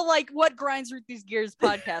become the like what grinds Ruthie's gears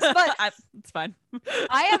podcast, but it's fine.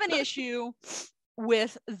 I have an issue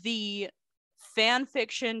with the fan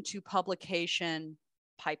fiction to publication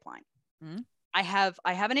pipeline. I have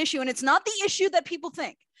an issue, and it's not the issue that people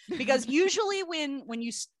think, because usually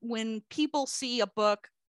when people see a book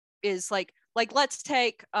is like let's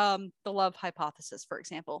take the Love Hypothesis, for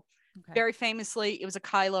example. Okay. Very famously, it was a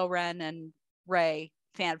Kylo Ren and Rey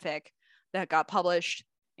fanfic that got published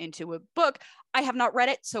into a book. I have not read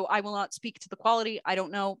it, so I will not speak to the quality. I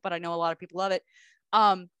don't know, but I know a lot of people love it.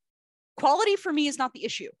 Quality for me is not the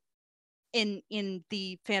issue in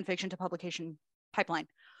the fan fiction to publication pipeline.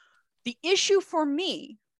 The issue for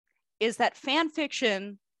me is that fan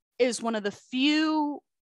fiction is one of the few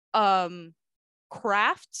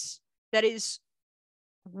crafts that is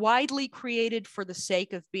widely created for the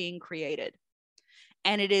sake of being created.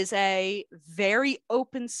 And it is a very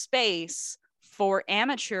open space for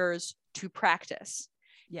amateurs to practice.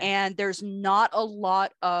 Yes. And there's not a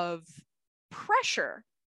lot of pressure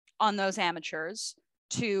on those amateurs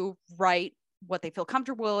to write what they feel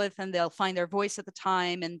comfortable with, and they'll find their voice at the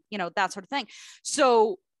time, and that sort of thing.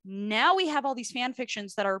 So now we have all these fan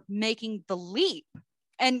fictions that are making the leap,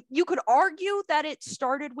 and you could argue that it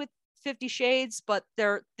started with 50 Shades, but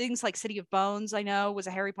there are things like City of Bones, I know, was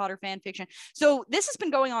a Harry Potter fan fiction. So this has been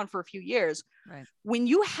going on for a few years. Right. When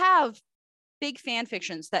you have big fan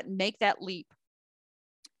fictions that make that leap,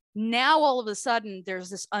 now all of a sudden there's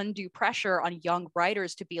this undue pressure on young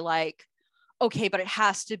writers to be like, okay, but it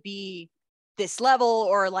has to be this level,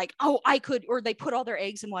 or like, oh, I could, or they put all their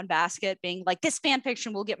eggs in one basket, being like, this fan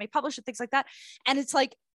fiction will get me published and things like that. And it's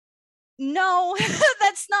like, no,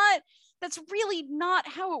 that's really not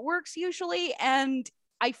how it works usually. And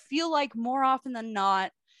I feel like more often than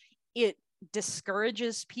not, it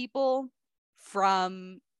discourages people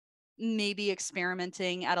from maybe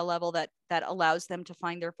experimenting at a level that allows them to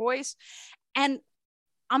find their voice. And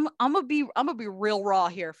I'm gonna be real raw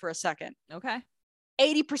here for a second. Okay.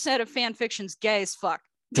 80% of fan fiction's gay as fuck.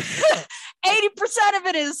 80% of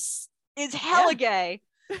it is hella gay.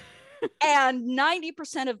 And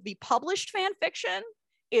 90% of the published fan fiction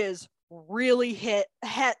is really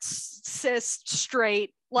het cis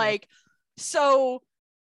straight. Like, so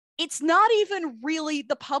it's not even really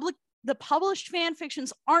the published fan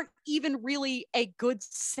fictions aren't even really a good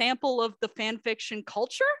sample of the fan fiction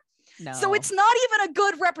culture. No. So it's not even a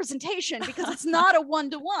good representation because it's not a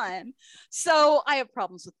one-to-one. So I have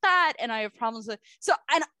problems with that. And I have problems with,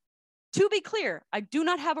 and to be clear, I do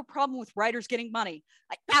not have a problem with writers getting money.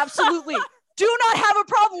 I absolutely do not have a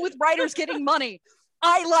problem with writers getting money.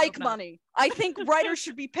 I like money. I think writers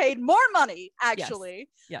should be paid more money, actually.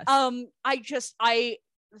 Yes.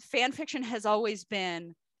 Fan fiction has always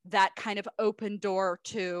been that kind of open door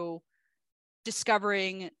to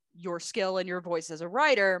discovering your skill and your voice as a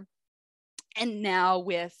writer. And now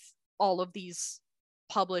with all of these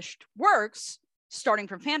published works, starting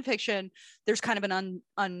from fan fiction, there's kind of an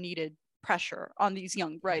unneeded pressure on these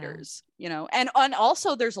young writers, you know, and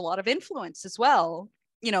also there's a lot of influence as well,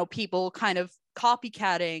 you know, people kind of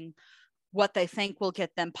copycatting what they think will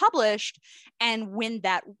get them published. And when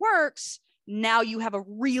that works, now you have a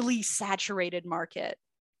really saturated market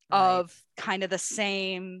of kind of the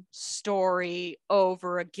same story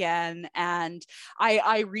over again. And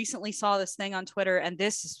I recently saw this thing on Twitter, and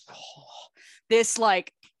this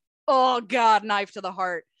like, oh God, knife to the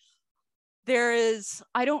heart. There is,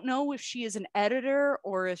 I don't know if she is an editor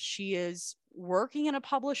or if she is working in a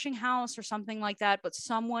publishing house or something like that, but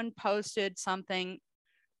someone posted something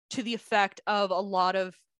to the effect of a lot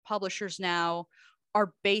of publishers now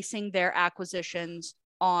are basing their acquisitions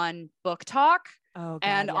on Book Talk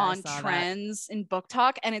on trends in Book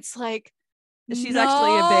Talk. And it's like, she's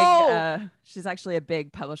actually a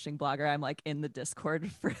big publishing blogger. I'm like in the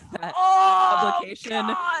Discord for that publication.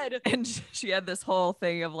 God. And she had this whole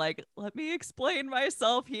thing of like, let me explain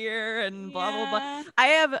myself here and blah blah blah.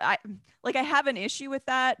 I have an issue with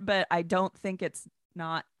that, but I don't think it's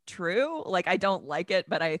not true. Like, I don't like it,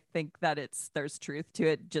 but I think that there's truth to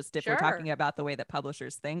it, just if we're talking about the way that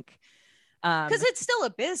publishers think. Because it's still a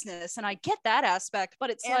business, and I get that aspect, but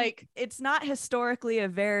it's like, it's not historically a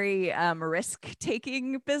very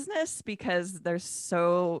risk-taking business because there's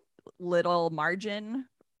so little margin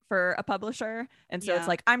for a publisher. And so it's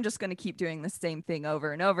like, I'm just going to keep doing the same thing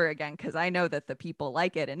over and over again because I know that the people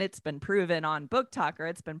like it, and it's been proven on Book Talk, or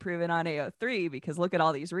it's been proven on AO3 because look at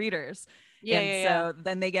all these readers. So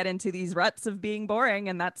then they get into these ruts of being boring,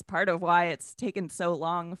 and that's part of why it's taken so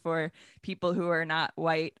long for people who are not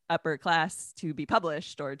white upper class to be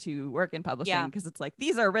published or to work in publishing, because it's like,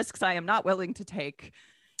 these are risks I am not willing to take.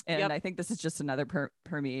 And I think this is just another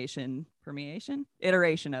iteration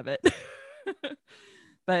of it.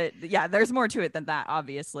 But yeah, there's more to it than that,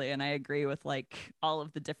 obviously, and I agree with like all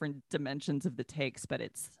of the different dimensions of the takes, but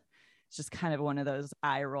it's just kind of one of those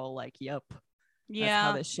eye roll, like, yep. That's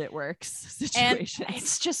how this shit works situations. And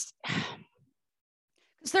it's just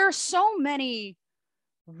because there are so many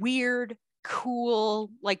weird,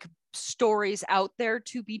 cool, like, stories out there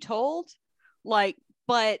to be told. Like,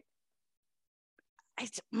 but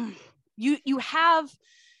it's you have,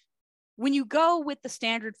 when you go with the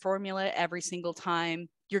standard formula every single time,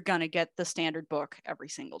 you're gonna get the standard book every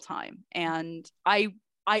single time. And I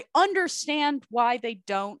understand why they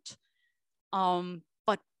don't.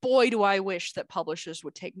 But boy, do I wish that publishers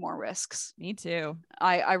would take more risks. Me too.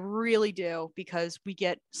 I really do, because we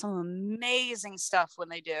get some amazing stuff when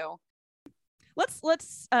they do.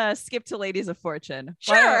 Let's skip to Ladies of Fortune.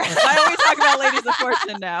 Sure. Why are we talking about Ladies of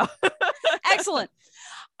Fortune now? Excellent.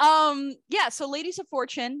 So Ladies of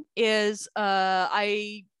Fortune is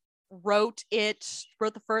I wrote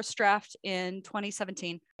the first draft in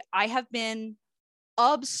 2017. I have been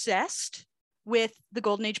obsessed with the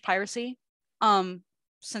Golden Age piracy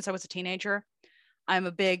since I was a teenager. I'm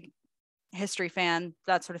a big history fan,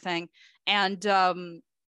 that sort of thing. And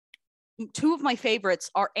two of my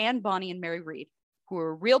favorites are Anne Bonny and Mary Read, who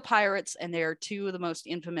are real pirates, and they're two of the most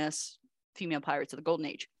infamous female pirates of the Golden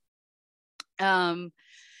Age. And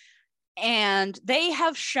they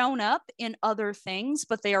have shown up in other things,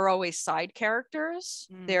 but they are always side characters.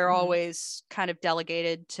 Mm-hmm. They're always kind of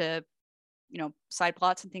delegated to, side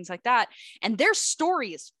plots and things like that. And their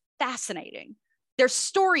story is fascinating. Their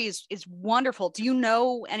story is wonderful. Do you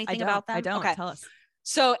know anything about them? I don't. Okay. Tell us.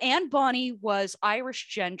 So Anne Bonny was Irish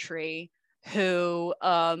gentry who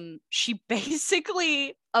she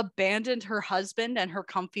basically abandoned her husband and her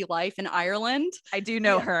comfy life in Ireland. I do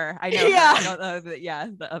know Yeah. her. I know Yeah. her. I don't know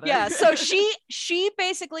the other. Yeah, so she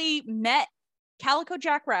basically met Calico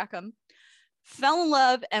Jack Rackham, fell in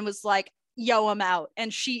love, and was like, yo, I'm out.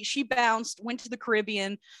 And she bounced, went to the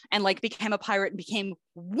Caribbean, and like became a pirate and became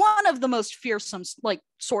one of the most fearsome like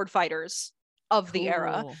sword fighters of the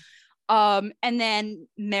era. And then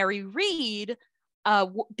Mary Read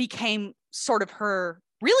became sort of her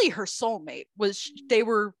soulmate. They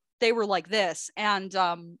were like this. And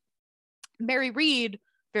Mary Read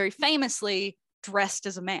very famously dressed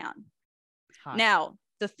as a man. Hot. Now,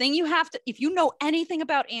 the thing you have to, if you know anything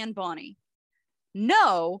about Anne Bonny,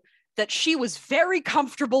 know that she was very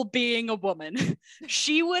comfortable being a woman.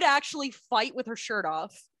 She would actually fight with her shirt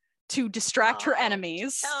off to distract her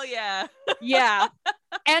enemies. Hell yeah. Yeah.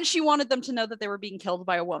 And she wanted them to know that they were being killed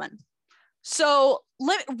by a woman. So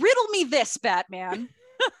riddle me this, Batman.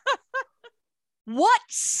 What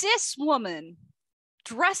cis woman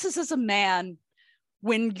dresses as a man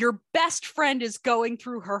when your best friend is going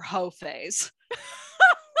through her hoe phase?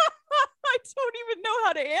 I don't even know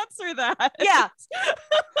how to answer that. Yeah.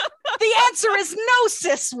 The answer is no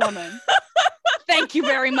cis woman. Thank you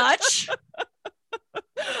very much.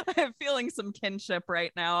 I'm feeling some kinship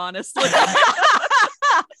right now, honestly.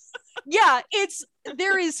 Yeah,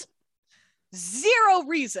 there is zero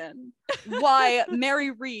reason why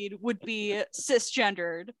Mary Read would be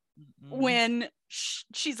cisgendered when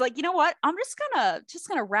she's like, you know what? I'm just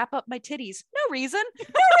gonna wrap up my titties. No reason.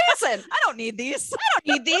 I don't need these.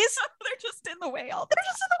 They're just in the way. They're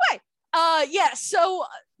just in the way. Yeah. So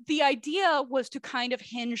the idea was to kind of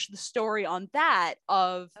hinge the story on that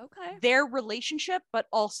of their relationship, but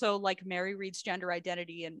also like Mary Read's gender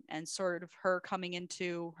identity and sort of her coming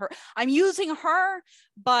into her. I'm using her,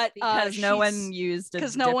 but because no one used a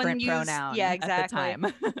different pronoun. Yeah, exactly. At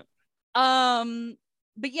the time.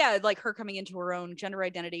 But yeah, like her coming into her own gender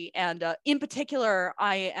identity, and in particular,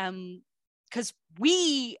 because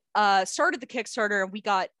we started the Kickstarter and we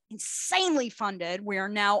got insanely funded. We are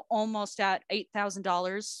now almost at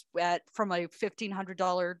 $8,000 from a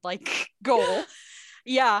 $1,500 like goal.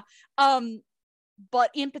 Yeah.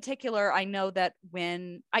 But in particular, I know that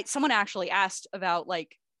when someone actually asked about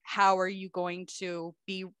like, how are you going to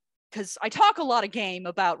be, because I talk a lot of game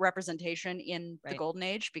about representation in the Golden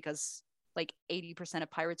Age, because like 80%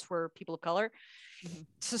 of pirates were people of color. Mm-hmm.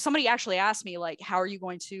 So somebody actually asked me like, how are you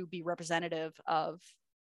going to be representative of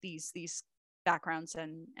these backgrounds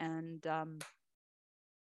and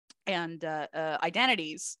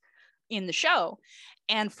identities in the show?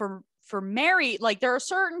 And for Mary, like there are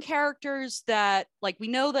certain characters that like, we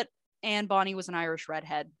know that Anne Bonny was an Irish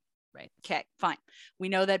redhead. Right. Okay, fine. We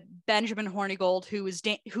know that Benjamin Hornigold, who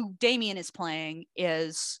Damien is playing,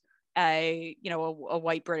 is a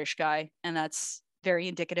white British guy, and that's very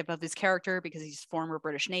indicative of his character because he's former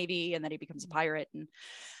British Navy and then he becomes a pirate. And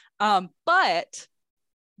but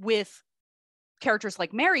with characters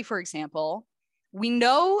like Mary, for example, we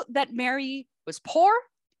know that Mary was poor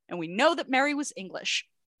and we know that Mary was English.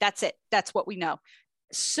 That's it. That's what we know.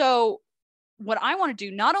 So what I want to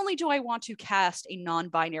do, not only do I want to cast a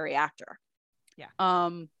non-binary actor,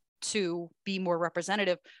 to be more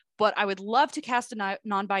representative, but I would love to cast a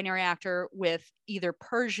non-binary actor with either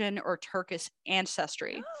Persian or Turkish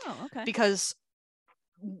ancestry. Oh, okay. Because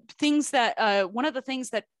one of the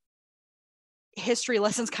things that history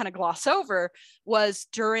lessons kind of gloss over was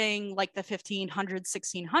during like the 1500s,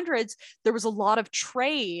 1600s, there was a lot of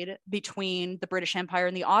trade between the British Empire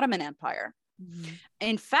and the Ottoman Empire. Mm-hmm.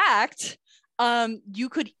 In fact, you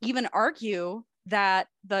could even argue that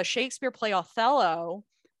the Shakespeare play Othello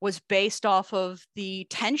was based off of the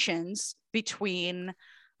tensions between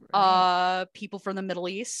people from the Middle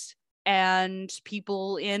East and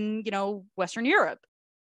people in, Western Europe.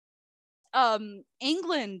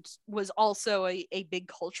 England was also a big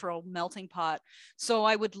cultural melting pot. So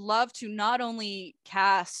I would love to not only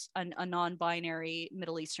cast a non-binary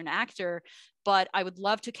Middle Eastern actor, but I would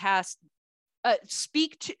love to cast,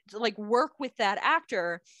 work with that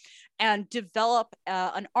actor and develop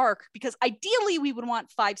an arc, because ideally we would want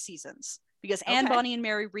 5 seasons, because Anne Bonny and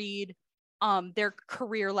Mary Read, their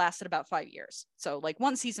career lasted about 5 years. So like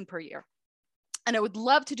 1 season per year. And I would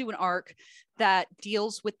love to do an arc that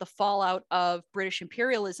deals with the fallout of British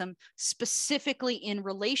imperialism, specifically in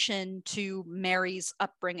relation to Mary's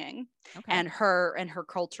upbringing and her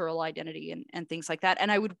cultural identity and things like that.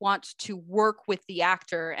 And I would want to work with the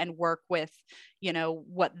actor and work with,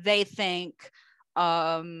 what they think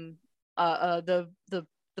the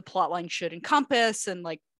plot line should encompass, and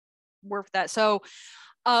like work with that. So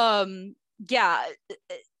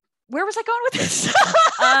where was I going with this?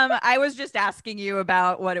 I was just asking you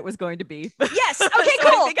about what it was going to be. Yes. Okay, So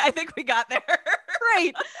cool. I think we got there.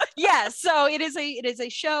 Right. Yeah. So it is a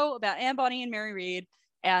show about Anne Bonny and Mary Read,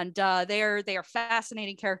 and they are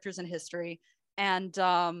fascinating characters in history. And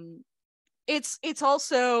it's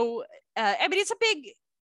also I mean, it's a big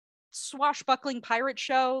swashbuckling pirate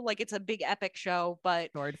show. Like, it's a big epic show,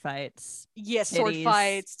 but Sword fights. yes, sword Titties.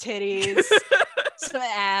 fights, titties, some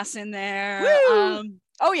ass in there. Woo!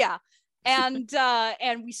 Oh yeah. And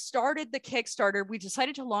we started the Kickstarter. We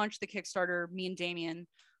decided to launch the Kickstarter, me and Damien,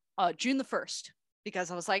 June the 1st,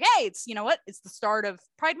 because I was like, hey, it's, you know what? It's the start of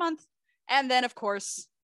Pride Month. And then, of course,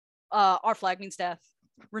 Our Flag Means Death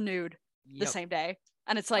renewed the same day.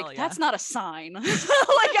 And it's like, that's not a sign. Like,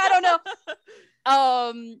 I don't know.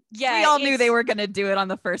 Yeah. We all knew they were going to do it on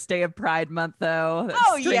the first day of Pride Month, though.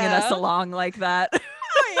 Stringing us along like that.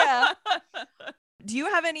 Oh, yeah. Do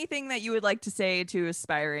you have anything that you would like to say to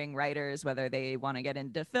aspiring writers, whether they want to get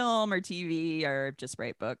into film or TV or just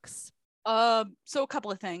write books? So a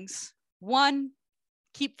couple of things. One,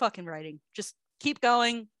 keep fucking writing. Just keep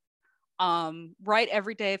going. Write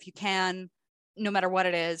every day if you can, no matter what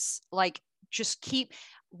it is. Like, just keep.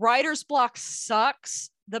 Writer's block sucks.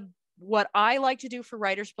 What I like to do for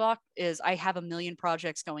writer's block is I have a million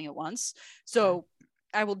projects going at once. So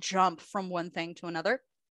I will jump from one thing to another.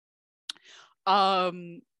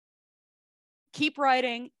 Keep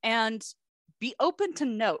writing and be open to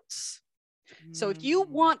notes. So if you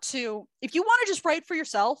want to just write for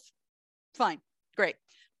yourself, fine, great.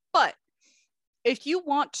 But if you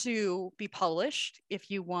want to be published, if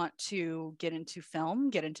you want to get into film,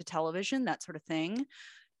 get into television, that sort of thing,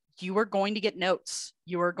 you are going to get notes.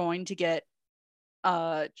 You are going to get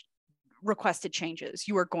requested changes.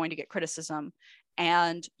 You are going to get criticism,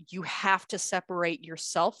 and you have to separate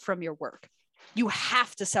yourself from your work. You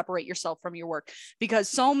have to separate yourself from your work, because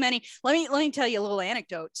so many, let me tell you a little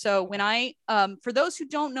anecdote. So when I, for those who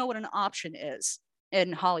don't know what an option is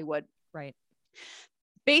in Hollywood, right?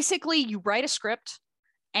 Basically, you write a script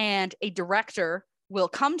and a director will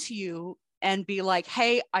come to you and be like,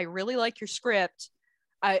 hey, I really like your script.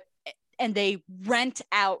 And they rent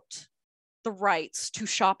out the rights to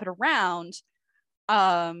shop it around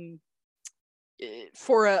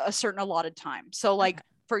for a certain allotted time. So like,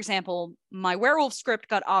 for example, my werewolf script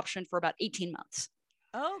got optioned for about 18 months.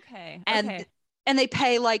 Okay. And they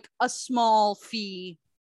pay like a small fee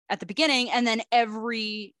at the beginning, and then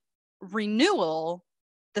every renewal,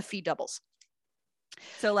 the fee doubles.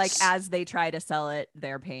 So like, as they try to sell it,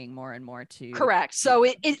 they're paying more and more to. Correct. So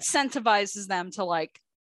it incentivizes them to like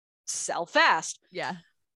sell fast. Yeah.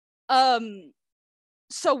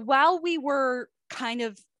 So while we were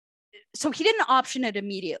so he didn't option it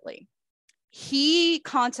immediately. He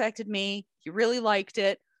contacted me. He really liked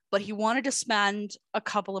it, but he wanted to spend a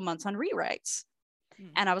couple of months on rewrites.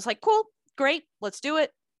 And I was like, cool, great, let's do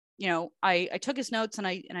it. You know, I took his notes and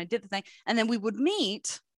I did the thing. And then we would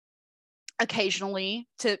meet occasionally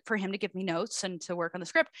for him to give me notes and to work on the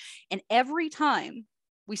script. And every time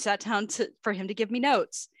we sat down for him to give me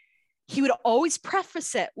notes, he would always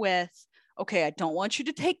preface it with, okay, I don't want you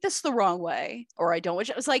to take this the wrong way, or I don't want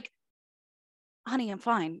you. I was like, honey, I'm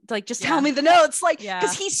fine. Like, just tell me the notes. Like,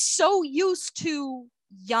 because he's so used to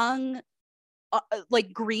young,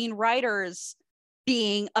 like green writers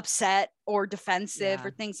being upset or defensive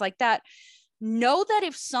or things like that. Know that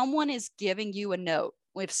if someone is giving you a note,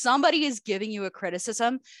 if somebody is giving you a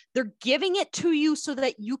criticism, they're giving it to you so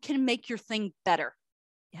that you can make your thing better.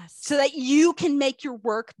 Yes. So that you can make your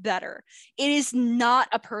work better. It is not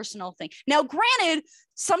a personal thing. Now, granted,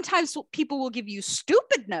 sometimes people will give you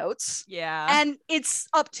stupid notes. Yeah. And it's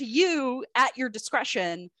up to you at your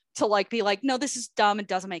discretion to like be like, no, this is dumb. It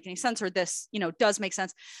doesn't make any sense. Or this, you know, does make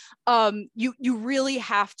sense. You really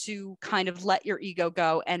have to kind of let your ego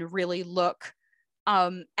go and really look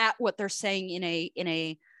at what they're saying in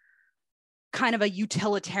a kind of a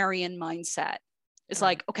utilitarian mindset. It's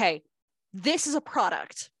like, okay, this is a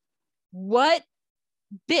product. What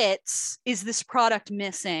bits is this product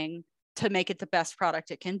missing to make it the best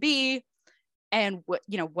product it can be? And what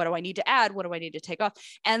do I need to add? What do I need to take off?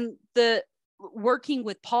 And the working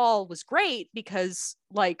with Paul was great because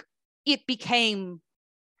like it became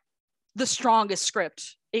the strongest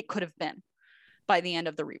script it could have been by the end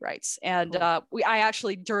of the rewrites. And I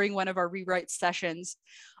actually, during one of our rewrite sessions,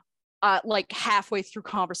 like halfway through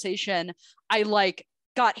conversation, I like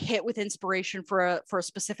got hit with inspiration for a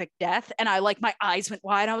specific death, and I like my eyes went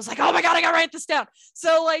wide. I was like, oh my god, I gotta write this down.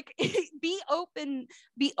 So like be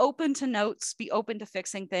open to notes, be open to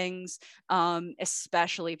fixing things,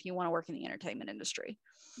 especially if you want to work in the entertainment industry.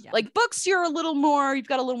 Yeah. Like books, you've got a little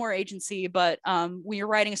more agency, but when you're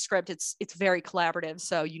writing a script, it's very collaborative.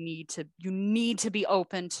 So you need to be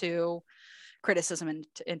open to criticism and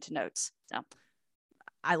to notes. So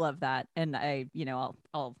I love that. And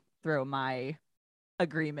I'll throw my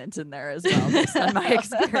agreement in there as well based on my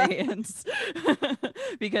experience.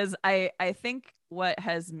 Because I think what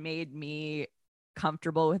has made me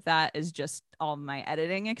comfortable with that is just all my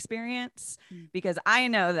editing experience, because I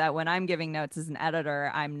know that when I'm giving notes as an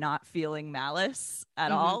editor, I'm not feeling malice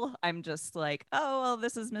at all. I'm just like, oh, well,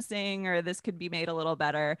 this is missing, or this could be made a little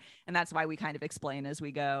better. And that's why we kind of explain as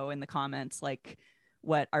we go in the comments, like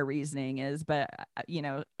what our reasoning is. But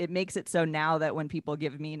it makes it so now that when people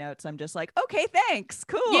give me notes, I'm just like, okay, thanks,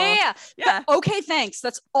 cool. Yeah. Okay, thanks.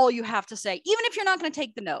 That's all you have to say, even if you're not going to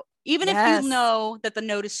take the note. Even if you know that the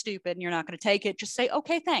note is stupid and you're not going to take it, just say,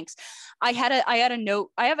 okay, thanks. I have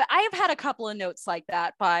had a couple of notes like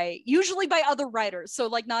that usually by other writers. So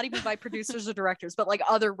like not even by producers or directors, but like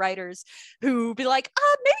other writers who be like,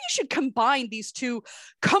 maybe you should combine these two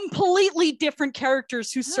completely different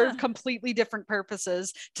characters who serve completely different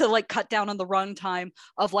purposes to like cut down on the runtime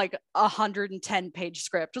of like 110-page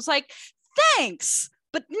script. It's like, thanks.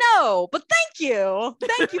 But thank you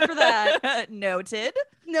for that. Noted.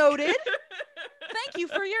 Thank you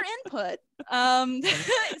for your input. So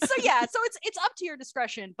it's up to your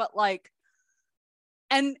discretion, but like,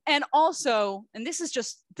 and also, and this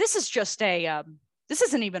isn't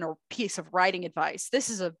even a piece of writing advice. This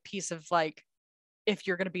is a piece of like, if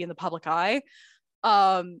you're going to be in the public eye,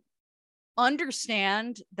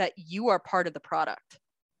 understand that you are part of the product.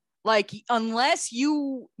 Like, unless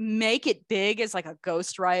you make it big as like a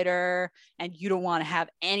ghostwriter and you don't want to have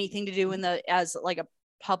anything to do as like a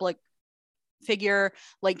public figure,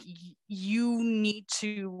 like you need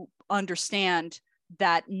to understand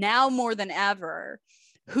that now more than ever,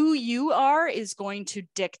 who you are is going to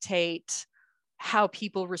dictate how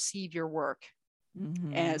people receive your work.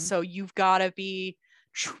 And so you've got to be,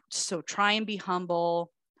 try and be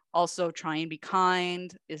humble. Also try and be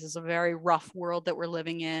kind. This is a very rough world that we're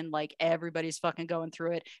living in. Like everybody's fucking going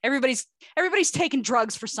through it. Everybody's taking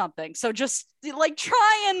drugs for something. So just like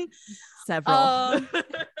try and several.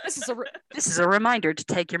 This is a reminder to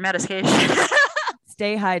take your medication.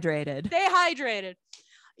 Stay hydrated.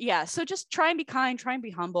 Yeah. So just try and be kind, try and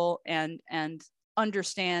be humble, and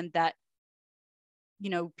understand that,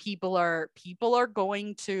 people are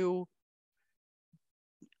going to,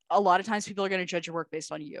 a lot of times people are going to judge your work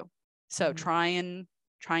based on you. So try and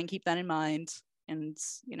keep that in mind, and,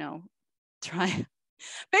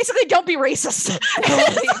 basically don't be racist.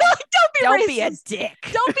 Don't be a dick.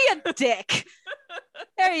 Don't be a dick.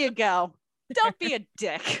 There you go. Don't be a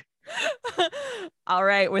dick. All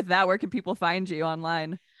right. With that, where can people find you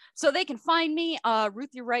online? So they can find me,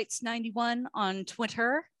 Ruthie Writes 91 on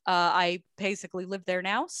Twitter. I basically live there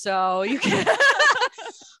now, so you can.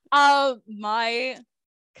 I'm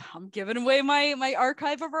giving away my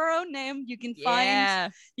archive of our own name. You can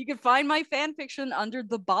find my fan fiction under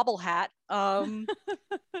the Bobble Hat. I've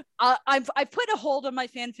put a hold on my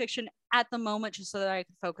fan fiction at the moment just so that I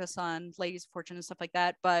can focus on Ladies of Fortune and stuff like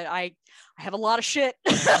that. But I have a lot of shit.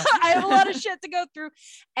 I have a lot of shit to go through,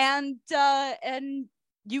 and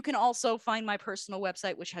you can also find my personal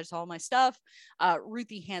website, which has all my stuff,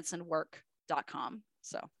 ruthiehansenwork.com.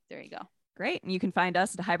 So there you go. Great. And you can find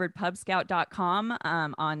us at hybridpubscout.com,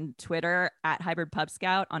 on Twitter at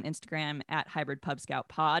hybridpubscout, on Instagram at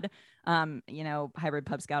hybridpubscoutpod, Hybrid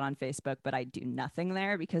Pub Scout on Facebook, but I do nothing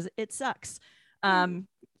there because it sucks. Find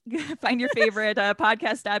your favorite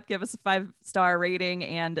podcast app, give us a 5-star rating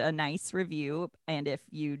and a nice review. And if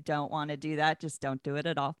you don't want to do that, just don't do it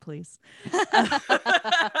at all, please.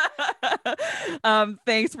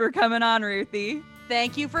 Thanks for coming on, Ruthie.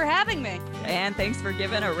 Thank you for having me. And thanks for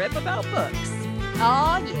giving a rip about books.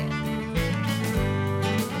 Oh, yeah.